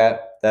amazing. Do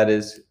that. That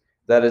is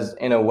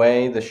in a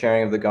way the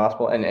sharing of the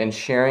gospel, and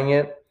sharing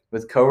it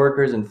with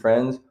coworkers and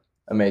friends.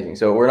 Amazing.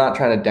 So we're not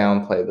trying to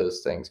downplay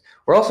those things.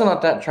 We're also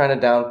not trying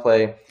to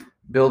downplay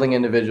building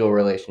individual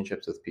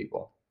relationships with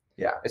people.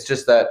 Yeah. It's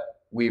just that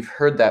we've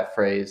heard that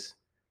phrase,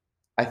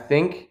 I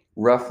think,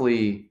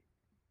 roughly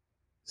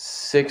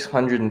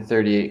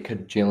 638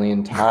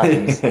 cajillion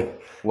times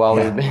while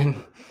we've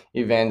been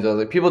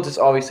evangelizing. People just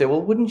always say,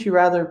 well, wouldn't you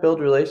rather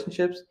build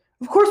relationships?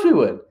 Of course we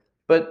would.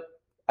 But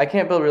I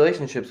can't build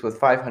relationships with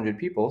 500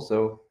 people.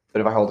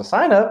 But if I hold a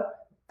sign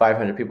up,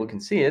 500 people can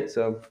see it.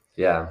 So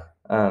yeah.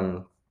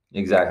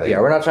 Exactly.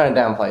 Yeah, we're not trying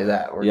to downplay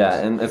that.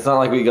 And it's not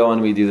like we go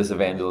and we do this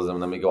evangelism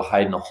and then we go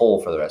hide in a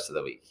hole for the rest of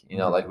the week.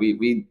 Like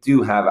we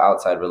do have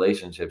outside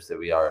relationships that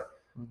we are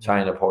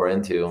trying to pour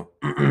into,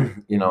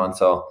 and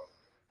so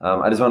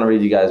I just want to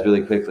read you guys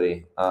really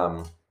quickly.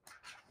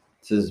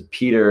 This is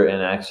Peter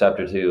in Acts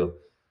chapter 2. It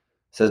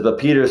says, "But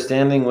Peter,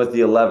 standing with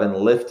the 11,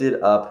 lifted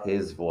up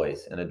his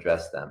voice and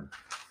addressed them.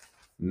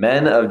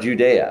 'Men of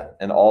Judea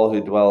and all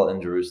who dwell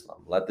in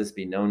Jerusalem, let this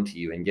be known to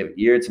you and give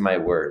ear to my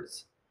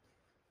words.'"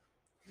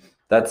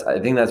 I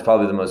think that's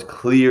probably the most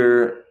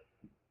clear.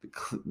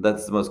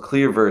 That's the most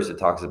clear verse. It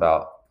talks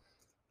about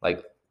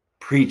like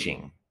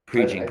preaching. Oh,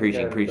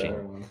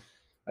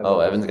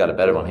 Evan's got a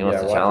better one. He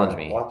wants to challenge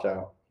me. Watch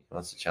out. He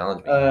wants to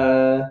challenge me.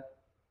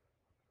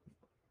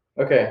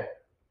 Okay.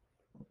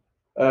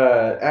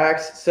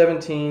 Acts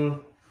 17,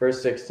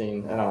 verse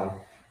 16 and on.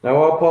 Now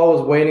while Paul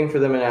was waiting for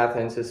them in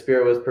Athens, his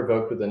spirit was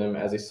provoked within him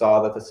as he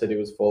saw that the city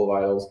was full of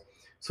idols.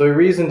 So he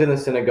reasoned in the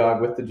synagogue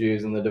with the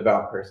Jews and the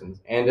devout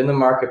persons, and in the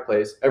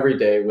marketplace every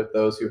day with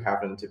those who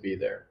happened to be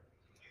there.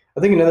 I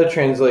think another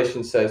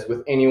translation says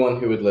with anyone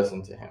who would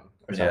listen to him,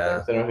 or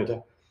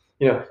something.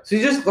 Yeah. So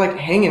he's just like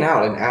hanging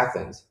out in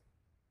Athens.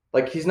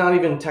 Like he's not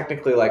even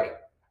technically like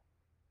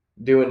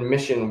doing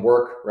mission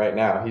work right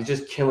now. He's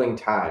just killing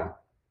time.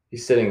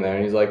 He's sitting there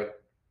and he's like,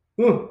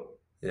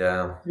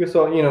 Yeah. I guess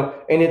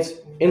and it's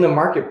in the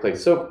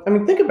marketplace. So, I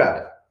mean, think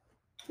about it.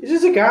 He's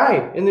just a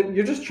guy, and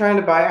you're just trying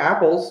to buy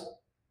apples.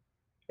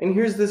 And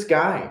here's this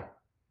guy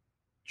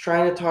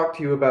trying to talk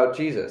to you about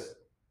Jesus.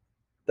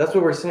 That's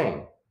what we're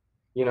saying.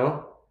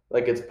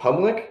 Like it's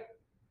public.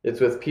 It's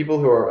with people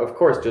who are, of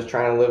course, just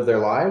trying to live their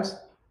lives.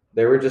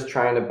 They were just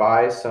trying to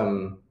buy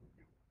some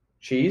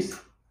cheese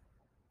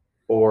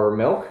or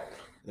milk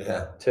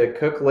Yeah. to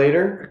cook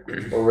later,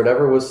 or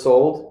whatever was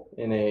sold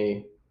in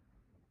a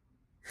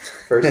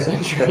first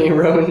century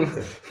Roman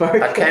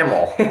market. A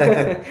camel.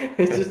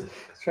 He's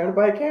trying to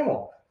buy a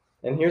camel.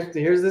 And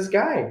here's this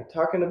guy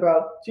talking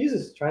about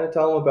Jesus, trying to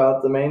tell him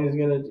about the man who's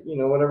gonna,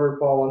 whatever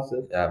Paul wants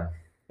to. Yeah.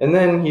 And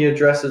then he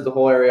addresses the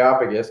whole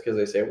Areopagus, because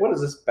they say, "What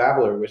does this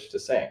babbler wish to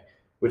say?"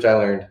 Which I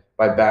learned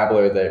by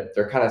babbler that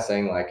they're kind of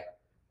saying like,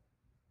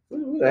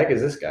 "Who the heck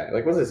is this guy?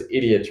 Like, what's this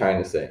idiot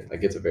trying to say?"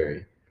 Like, it's a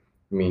very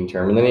mean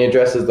term. And then he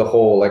addresses the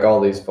whole, like,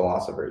 all these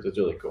philosophers. It's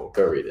really cool.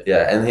 Go read it.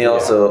 Yeah, and he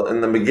also,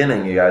 in the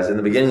beginning, you guys, in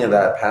the beginning of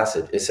that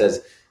passage, it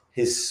says,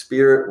 his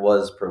spirit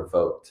was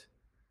provoked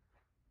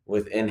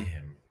within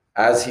him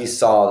as he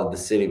saw that the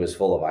city was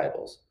full of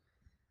idols.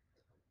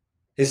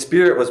 His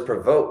spirit was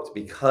provoked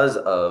because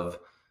of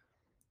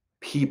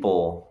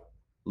people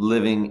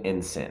living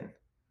in sin.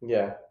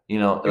 Yeah. You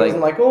know, It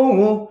wasn't like, oh,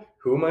 well,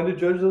 who am I to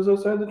judge those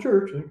outside the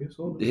church? I guess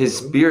his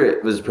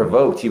spirit was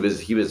provoked. He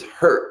was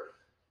hurt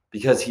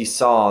because he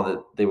saw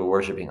that they were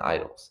worshiping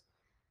idols.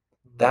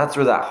 That's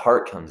where that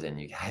heart comes in,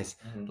 you guys.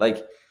 Mhm.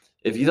 Like,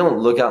 if you don't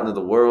look out into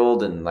the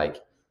world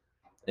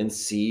and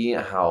see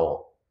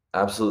how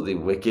absolutely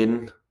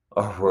wicked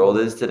our world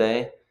is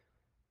today,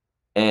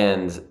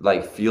 and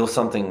like feel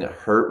something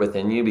hurt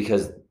within you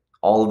because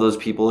all of those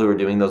people who are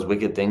doing those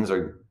wicked things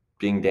are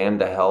being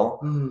damned to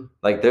hell, Mhm.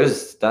 like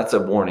that's a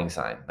warning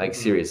sign. Like,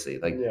 seriously,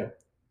 like, Yeah.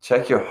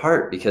 check your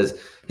heart, because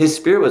his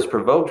spirit was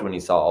provoked when he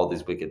saw all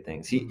these wicked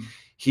things.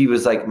 He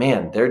was like,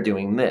 man, they're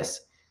doing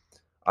this.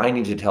 I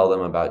need to tell them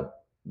about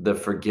the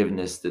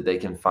forgiveness that they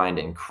can find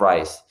in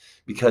Christ,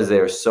 because they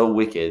are so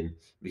wicked,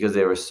 because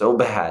they were so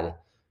bad.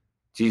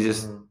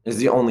 Jesus is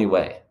the only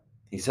way.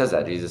 He says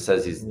that. Jesus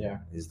says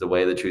he's the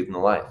way, the truth, and the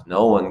life.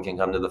 No one can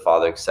come to the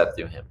Father except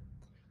through him.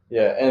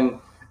 Yeah,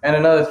 and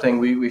another thing,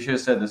 we should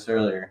have said this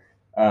earlier,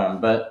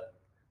 but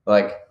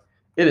like,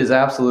 it is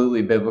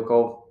absolutely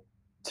biblical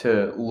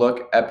to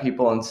look at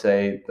people and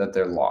say that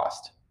they're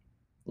lost.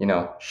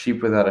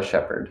 Sheep without a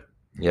shepherd.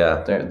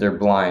 Yeah. They're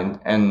blind,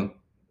 and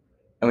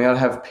we ought to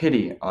have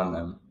pity on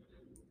them,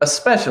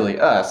 especially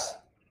us,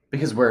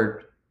 because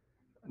we're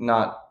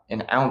not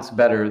an ounce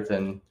better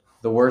than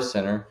the worst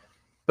sinner,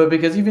 but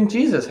because even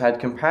Jesus had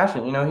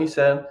compassion. He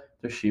said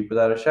they're sheep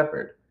without a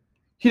shepherd.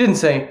 He didn't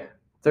say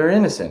they're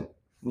innocent.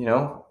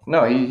 No,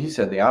 he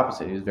said the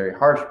opposite. He was very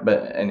harsh,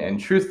 but and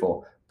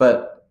truthful.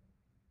 But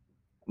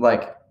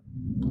like,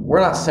 we're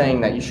not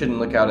saying that you shouldn't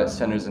look out at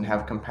sinners and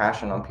have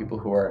compassion on people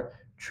who are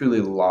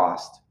truly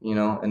lost,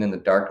 and in the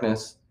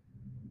darkness.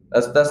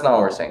 That's not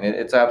what we're saying.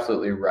 It's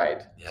absolutely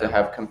right to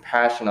have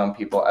compassion on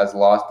people as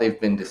lost. They've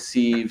been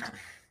deceived.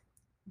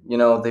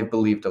 They've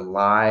believed a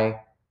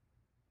lie.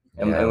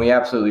 And we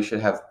absolutely should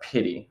have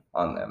pity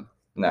on them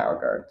in that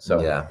regard. So,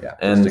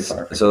 And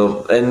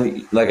so,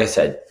 and like I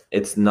said,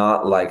 it's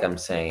not like I'm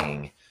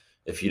saying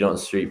if you don't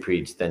street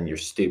preach, then you're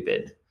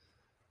stupid.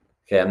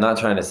 Okay, I'm not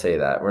trying to say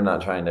that. We're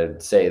not trying to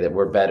say that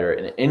we're better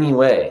in any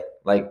way.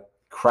 Like,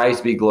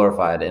 Christ be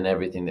glorified in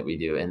everything that we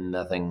do, and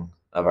nothing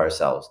of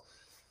ourselves.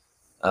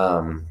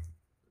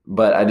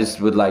 But I just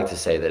would like to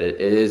say that it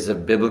is a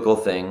biblical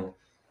thing,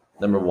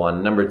 number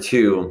one. Number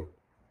two,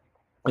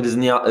 it is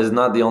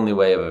not the only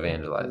way of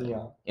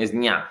evangelizing. It's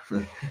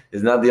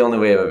not the only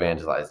way of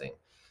evangelizing.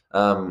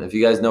 If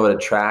you guys know what a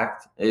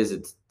tract is,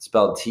 it's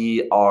spelled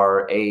TRACT.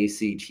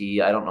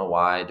 I don't know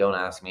why. Don't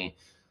ask me.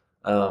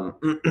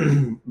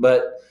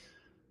 But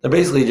they're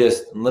basically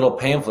just little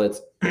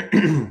pamphlets.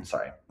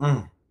 Sorry.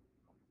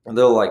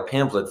 Little like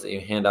pamphlets that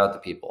you hand out to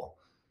people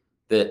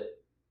that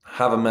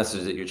have a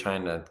message that you're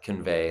trying to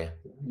convey,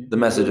 the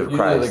message of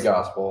Christ. The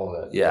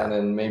gospel. And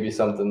then maybe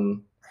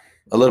something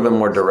a little bit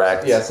more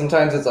direct. Yeah,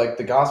 sometimes it's like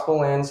the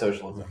gospel and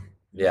socialism.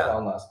 Yeah.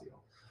 Last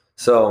deal.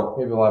 So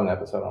maybe we'll have an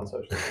episode on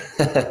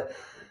socialism.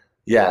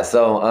 Yeah.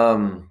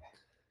 So,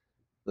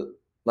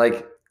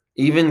 like,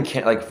 even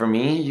like for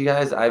me, you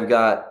guys, I've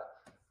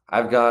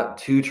got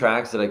 2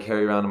 tracts that I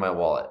carry around in my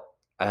wallet.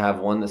 I have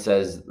one that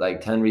says like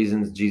 10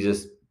 reasons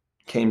Jesus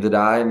came to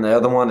die, and the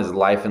other one is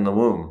Life in the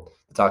Womb.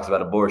 It talks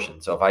about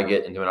abortion. So if I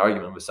get into an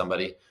argument with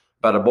somebody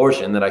about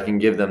abortion, then I can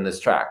give them this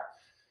tract.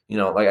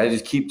 Like, I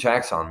just keep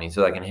tracts on me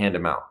so I can hand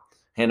them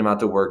out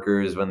to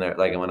workers when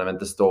I'm at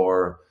the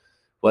store,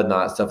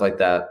 whatnot, stuff like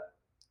that.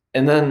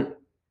 And then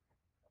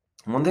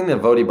one thing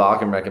that Vodi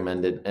Bakum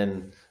recommended,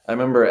 and I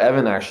remember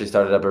Evan actually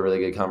started up a really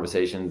good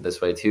conversation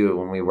this way too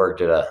when we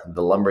worked at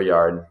the lumber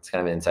yard. It's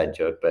kind of an inside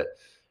joke, but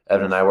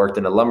Evan and I worked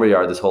in a lumber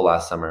yard this whole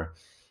last summer.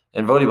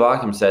 And Vodi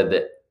Bakum said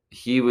that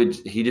he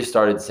just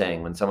started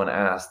saying, when someone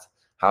asked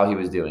how he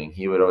was doing,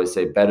 he would always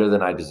say, "Better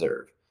than I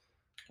deserve."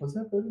 Was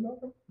that Vodi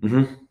Bakum?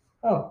 Mm-hmm.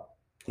 Oh.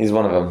 He's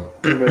one of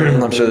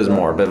them. I'm sure there's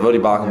more, but Vodi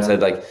Bakum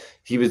said like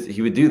he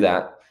would do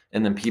that,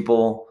 and then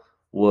people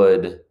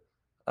would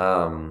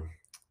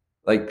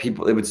it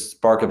would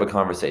spark up a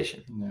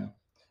conversation. Yeah.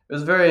 It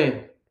was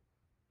very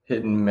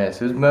hit and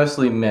miss. It was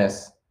mostly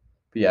miss.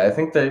 But yeah, I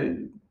think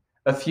that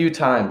a few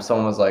times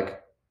someone was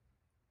like,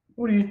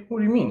 what do you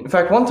mean? In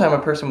fact, one time a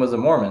person was a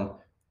Mormon,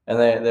 and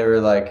they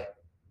were like,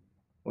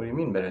 "What do you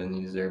mean better than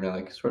you deserve?" And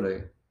like, sort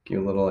of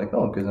give a little like,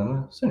 oh, because I'm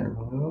a sinner,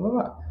 blah, blah, blah,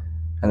 blah.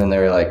 And then they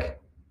were like,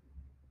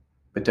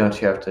 but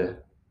don't you have to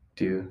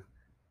do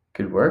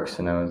good works?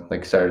 And I was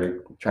like,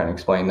 started trying to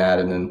explain that,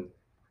 and then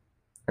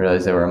I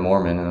realized they were a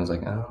Mormon, and I was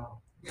like, oh,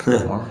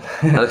 Mormon.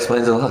 That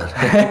explains a lot.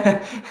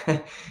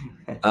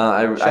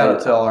 Shout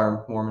out to all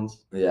our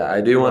Mormons. Yeah,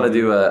 I do want to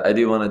do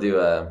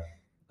a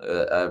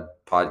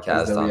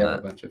podcast So on we have that.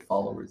 a bunch of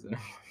followers there.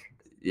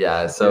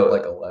 Yeah, We so have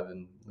like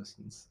 11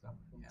 listens. So,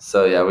 yeah.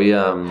 So yeah, we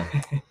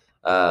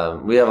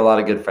have a lot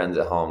of good friends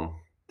at home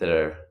that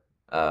are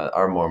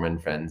our Mormon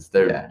friends.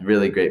 They're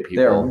really great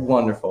people. They're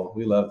wonderful.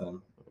 We love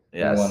them.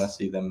 Yes. We want to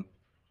see them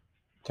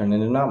turn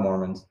into not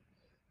Mormons.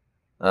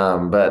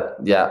 But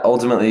yeah,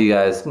 ultimately, you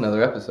guys. It's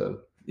another episode.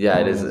 Yeah,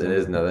 it is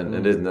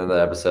another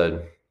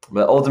episode.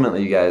 But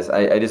ultimately, you guys,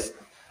 I just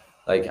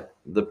like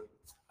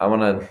I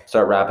want to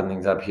start wrapping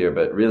things up here,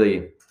 but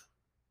really,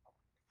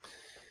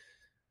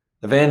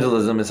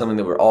 evangelism is something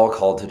that we're all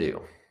called to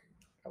do.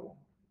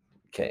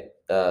 Okay.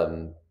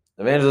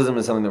 Evangelism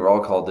is something that we're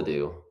all called to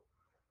do.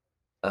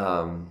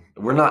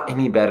 We're not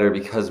any better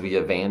because we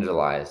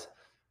evangelize,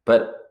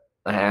 but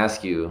I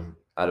ask you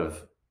out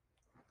of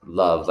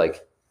love,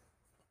 like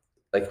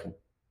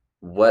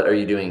what are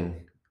you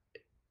doing?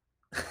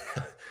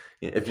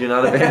 If you're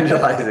not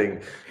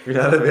evangelizing,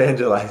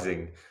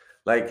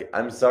 like,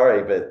 I'm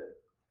sorry, but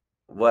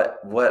what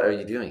are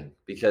you doing?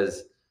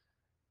 Because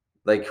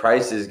like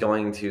Christ is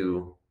going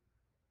to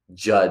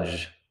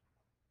judge,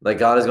 like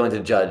God is going to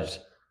judge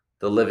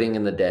the living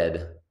and the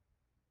dead,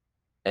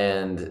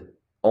 and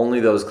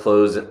only those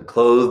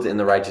clothed in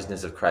the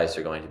righteousness of Christ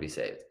are going to be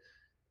saved.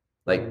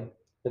 Like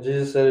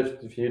Jesus said,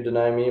 if you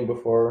deny me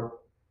before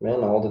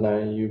men, I'll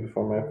deny you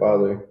before my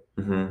Father.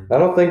 mm-hmm. I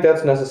don't think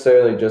that's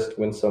necessarily just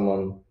when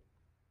someone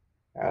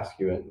asks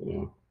you it,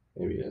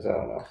 maybe it is, I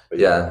don't know. But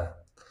yeah.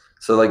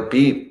 So like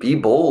be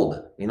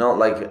bold,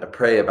 like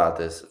pray about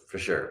this for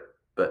sure,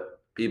 but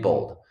be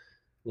bold.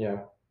 Yeah.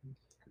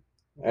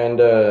 And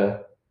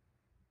a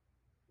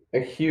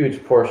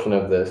huge portion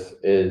of this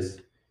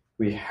is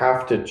we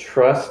have to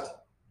trust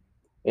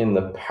in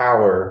the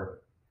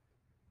power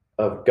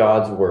of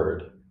God's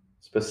word,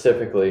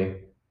 specifically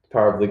the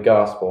power of the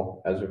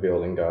gospel as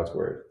revealed in God's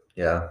word.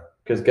 Yeah.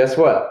 Because guess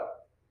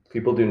what?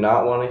 People do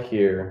not want to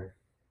hear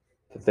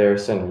that they're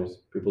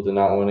sinners. People do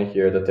not want to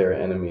hear that they're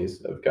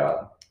enemies of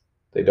God.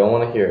 They don't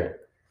want to hear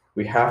it.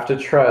 We have to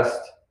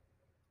trust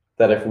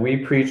that if we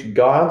preach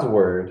God's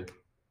word,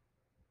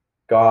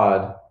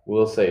 God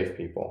will save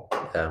people.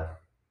 Yeah.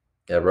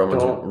 Yeah,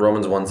 Romans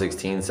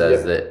 1:16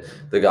 says that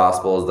the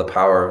gospel is the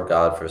power of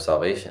God for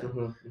salvation.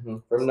 Mm-hmm, mm-hmm.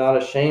 For I'm not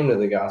ashamed of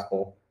the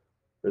gospel.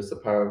 There's the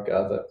power of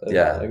God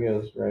that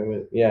goes right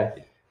with. Yeah,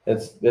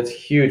 it's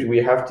huge. We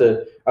have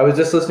to. I was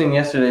just listening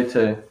yesterday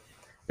to,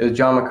 it was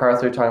John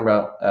MacArthur talking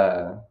about,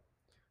 I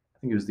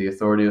think it was the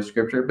authority of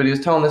Scripture, but he was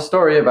telling this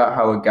story about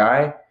how a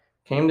guy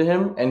came to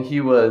him and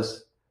he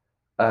was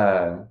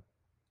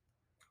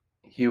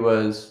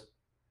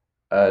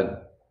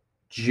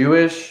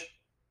Jewish.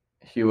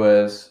 He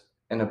was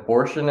an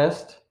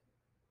abortionist.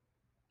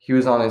 He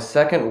was on his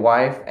second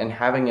wife and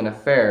having an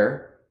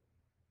affair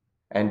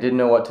and didn't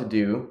know what to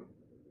do.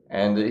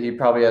 And he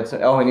probably had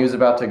and he was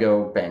about to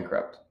go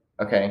bankrupt.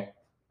 Okay.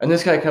 And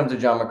this guy comes to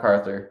John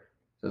MacArthur,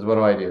 says, what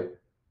do I do?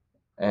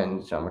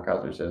 And John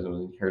MacArthur says, well,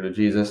 you heard of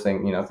Jesus,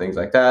 things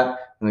like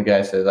that. And the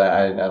guy says,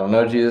 I don't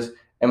know Jesus.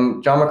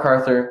 And John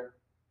MacArthur,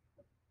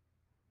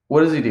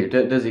 what does he do?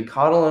 Does he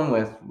coddle him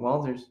with,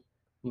 well, there's,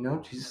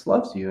 Jesus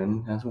loves you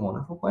and has a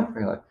wonderful plan for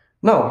your life?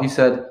 No, he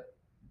said,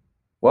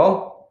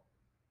 well,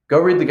 go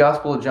read the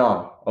Gospel of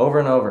John over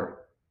and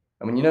over.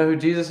 And when you know who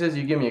Jesus is,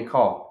 you give me a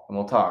call and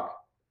we'll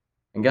talk.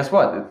 And guess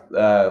what?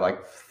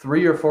 Like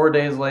 3 or 4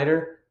 days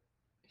later,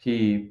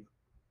 he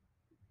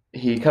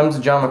comes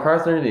to John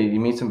MacArthur. He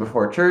meets him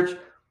before church,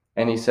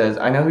 and he says,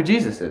 I know who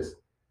Jesus is.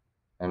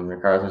 And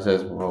MacArthur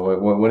says, well,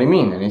 what do you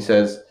mean? And he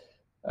says,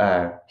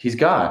 he's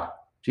God.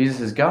 Jesus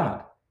is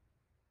God.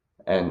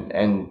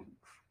 And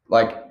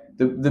like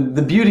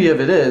the beauty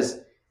of it is,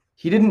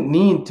 he didn't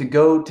need to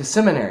go to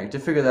seminary to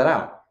figure that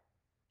out.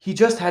 He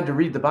just had to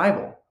read the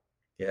Bible.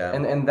 Yeah.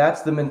 And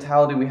that's the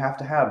mentality we have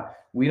to have.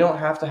 We don't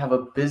have to have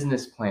a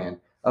business plan,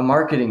 a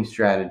marketing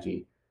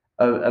strategy.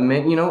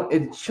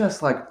 It's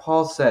just like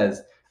Paul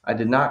says, I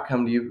did not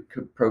come to you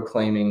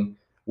proclaiming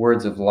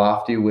words of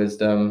lofty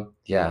wisdom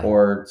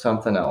or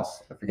something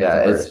else. I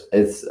forget the verse.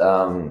 It's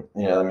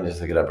let me just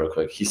look it up real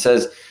quick. He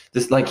says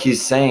this, like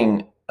he's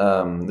saying,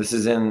 this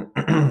is in,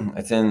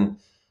 it's in,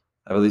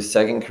 I believe,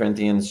 2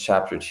 Corinthians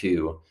chapter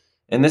 2.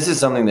 And this is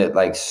something that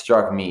like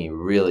struck me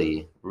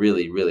really,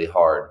 really, really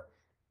hard.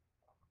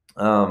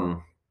 I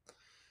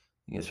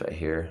think it's right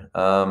here.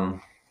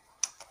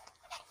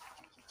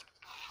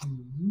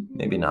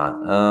 Maybe not.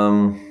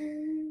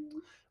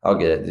 I'll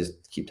get it.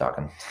 Just keep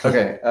talking.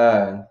 Okay.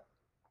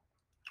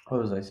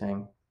 What was I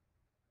saying?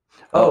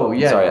 Oh,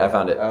 yeah. Sorry, I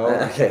found it. Oh.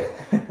 Okay.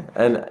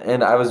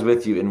 And I was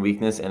with you in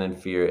weakness and in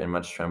fear and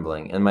much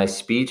trembling. And my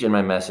speech and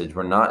my message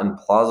were not in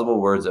plausible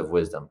words of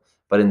wisdom,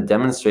 but in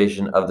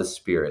demonstration of the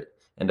Spirit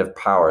and of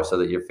power, so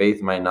that your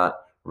faith might not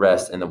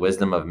rest in the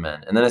wisdom of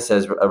men. And then it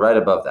says right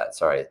above that,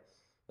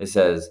 it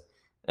says,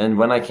 and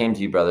when I came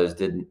to you, brothers,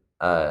 did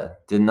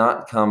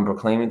not come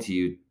proclaiming to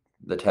you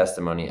the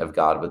testimony of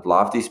God with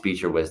lofty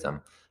speech or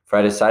wisdom, for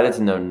I decided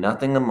to know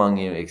nothing among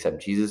you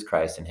except Jesus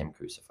Christ and him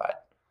crucified.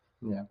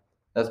 Yeah,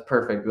 that's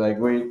perfect. Like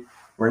we're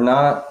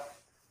not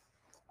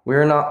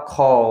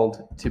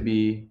called to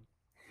be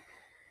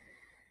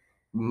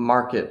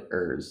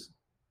marketers.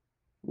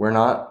 We're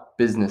not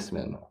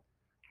businessmen.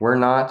 We're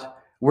not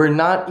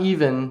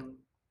even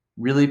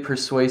really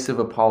persuasive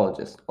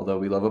apologists, although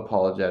we love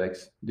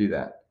apologetics, do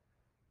that.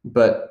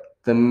 But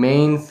the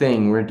main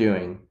thing we're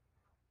doing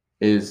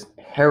is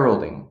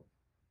heralding.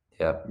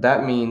 Yep.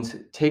 That means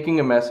taking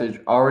a message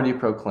already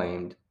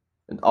proclaimed,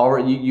 and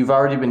you've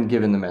already been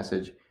given the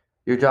message.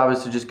 Your job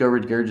is to just go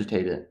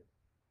regurgitate it.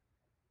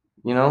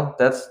 You know,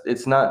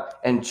 it's not,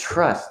 and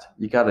trust.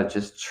 You gotta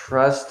just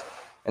trust,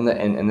 and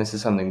this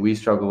is something we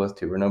struggle with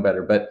too. We're no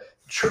better, but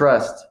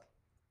trust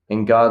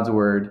in God's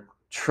word.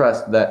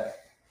 Trust that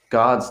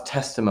God's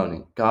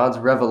testimony, God's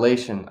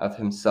revelation of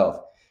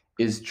himself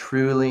is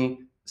truly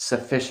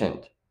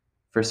sufficient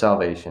for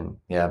salvation.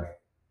 Yeah.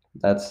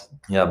 That's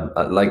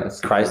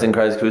Christ and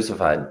Christ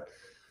crucified.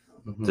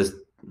 Mhm. Just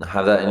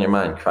have that in your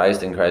mind.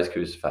 Christ and Christ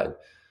crucified.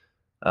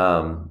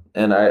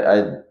 And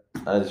I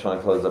just want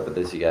to close up with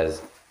this, you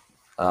guys.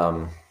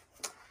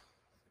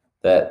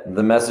 That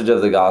the message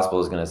of the gospel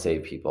is going to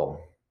save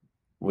people.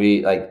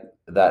 We like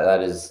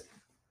that is,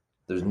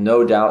 there's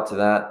no doubt to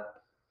that.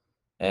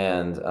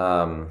 And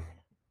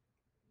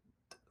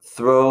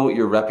throw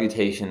your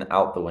reputation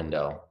out the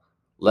window.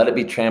 Let it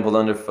be trampled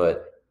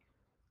underfoot.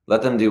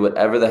 Let them do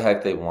whatever the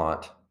heck they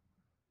want.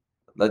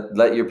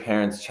 Let your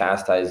parents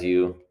chastise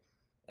you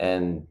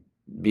and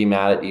be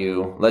mad at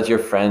you. Let your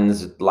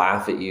friends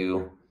laugh at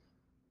you.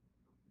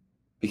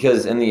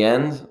 Because in the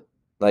end,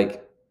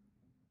 like,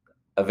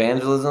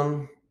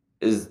 evangelism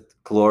is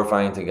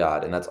glorifying to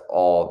God, and that's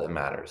all that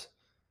matters.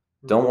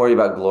 Don't worry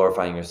about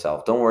glorifying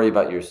yourself. Don't worry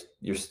about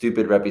your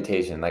stupid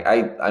reputation. Like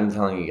I'm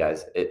telling you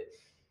guys,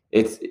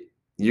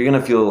 you're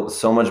gonna feel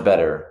so much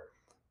better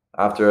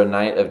after a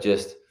night of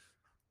just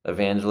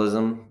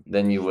evangelism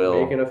than you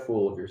will Making a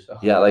fool of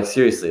yourself. Yeah, like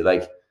seriously,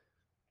 like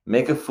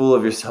make a fool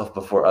of yourself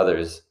before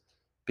others,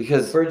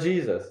 because For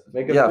Jesus.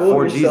 Make a Yeah, fool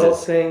for of yourself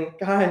Jesus. saying,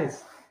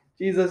 guys,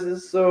 Jesus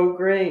is so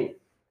great.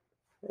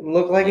 And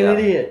look like Yeah. an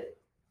idiot.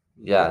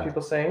 yeah,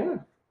 People saying,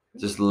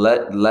 just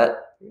let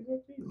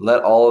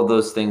all of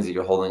those things that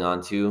you're holding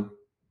on to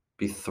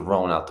be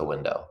thrown out the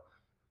window,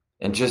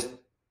 and just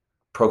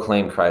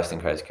proclaim Christ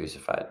and Christ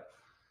crucified.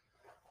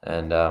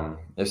 And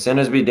if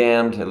sinners be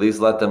damned, at least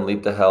let them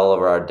leap to hell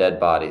over our dead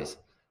bodies.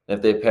 And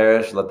if they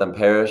perish, let them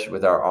perish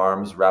with our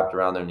arms wrapped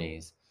around their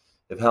knees.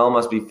 If hell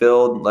must be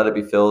filled, let it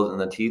be filled in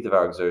the teeth of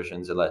our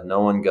exertions, and let no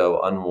one go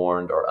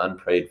unwarned or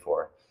unprayed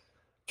for.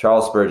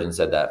 Charles Spurgeon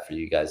said that, for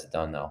you guys that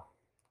don't know.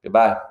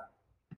 Goodbye.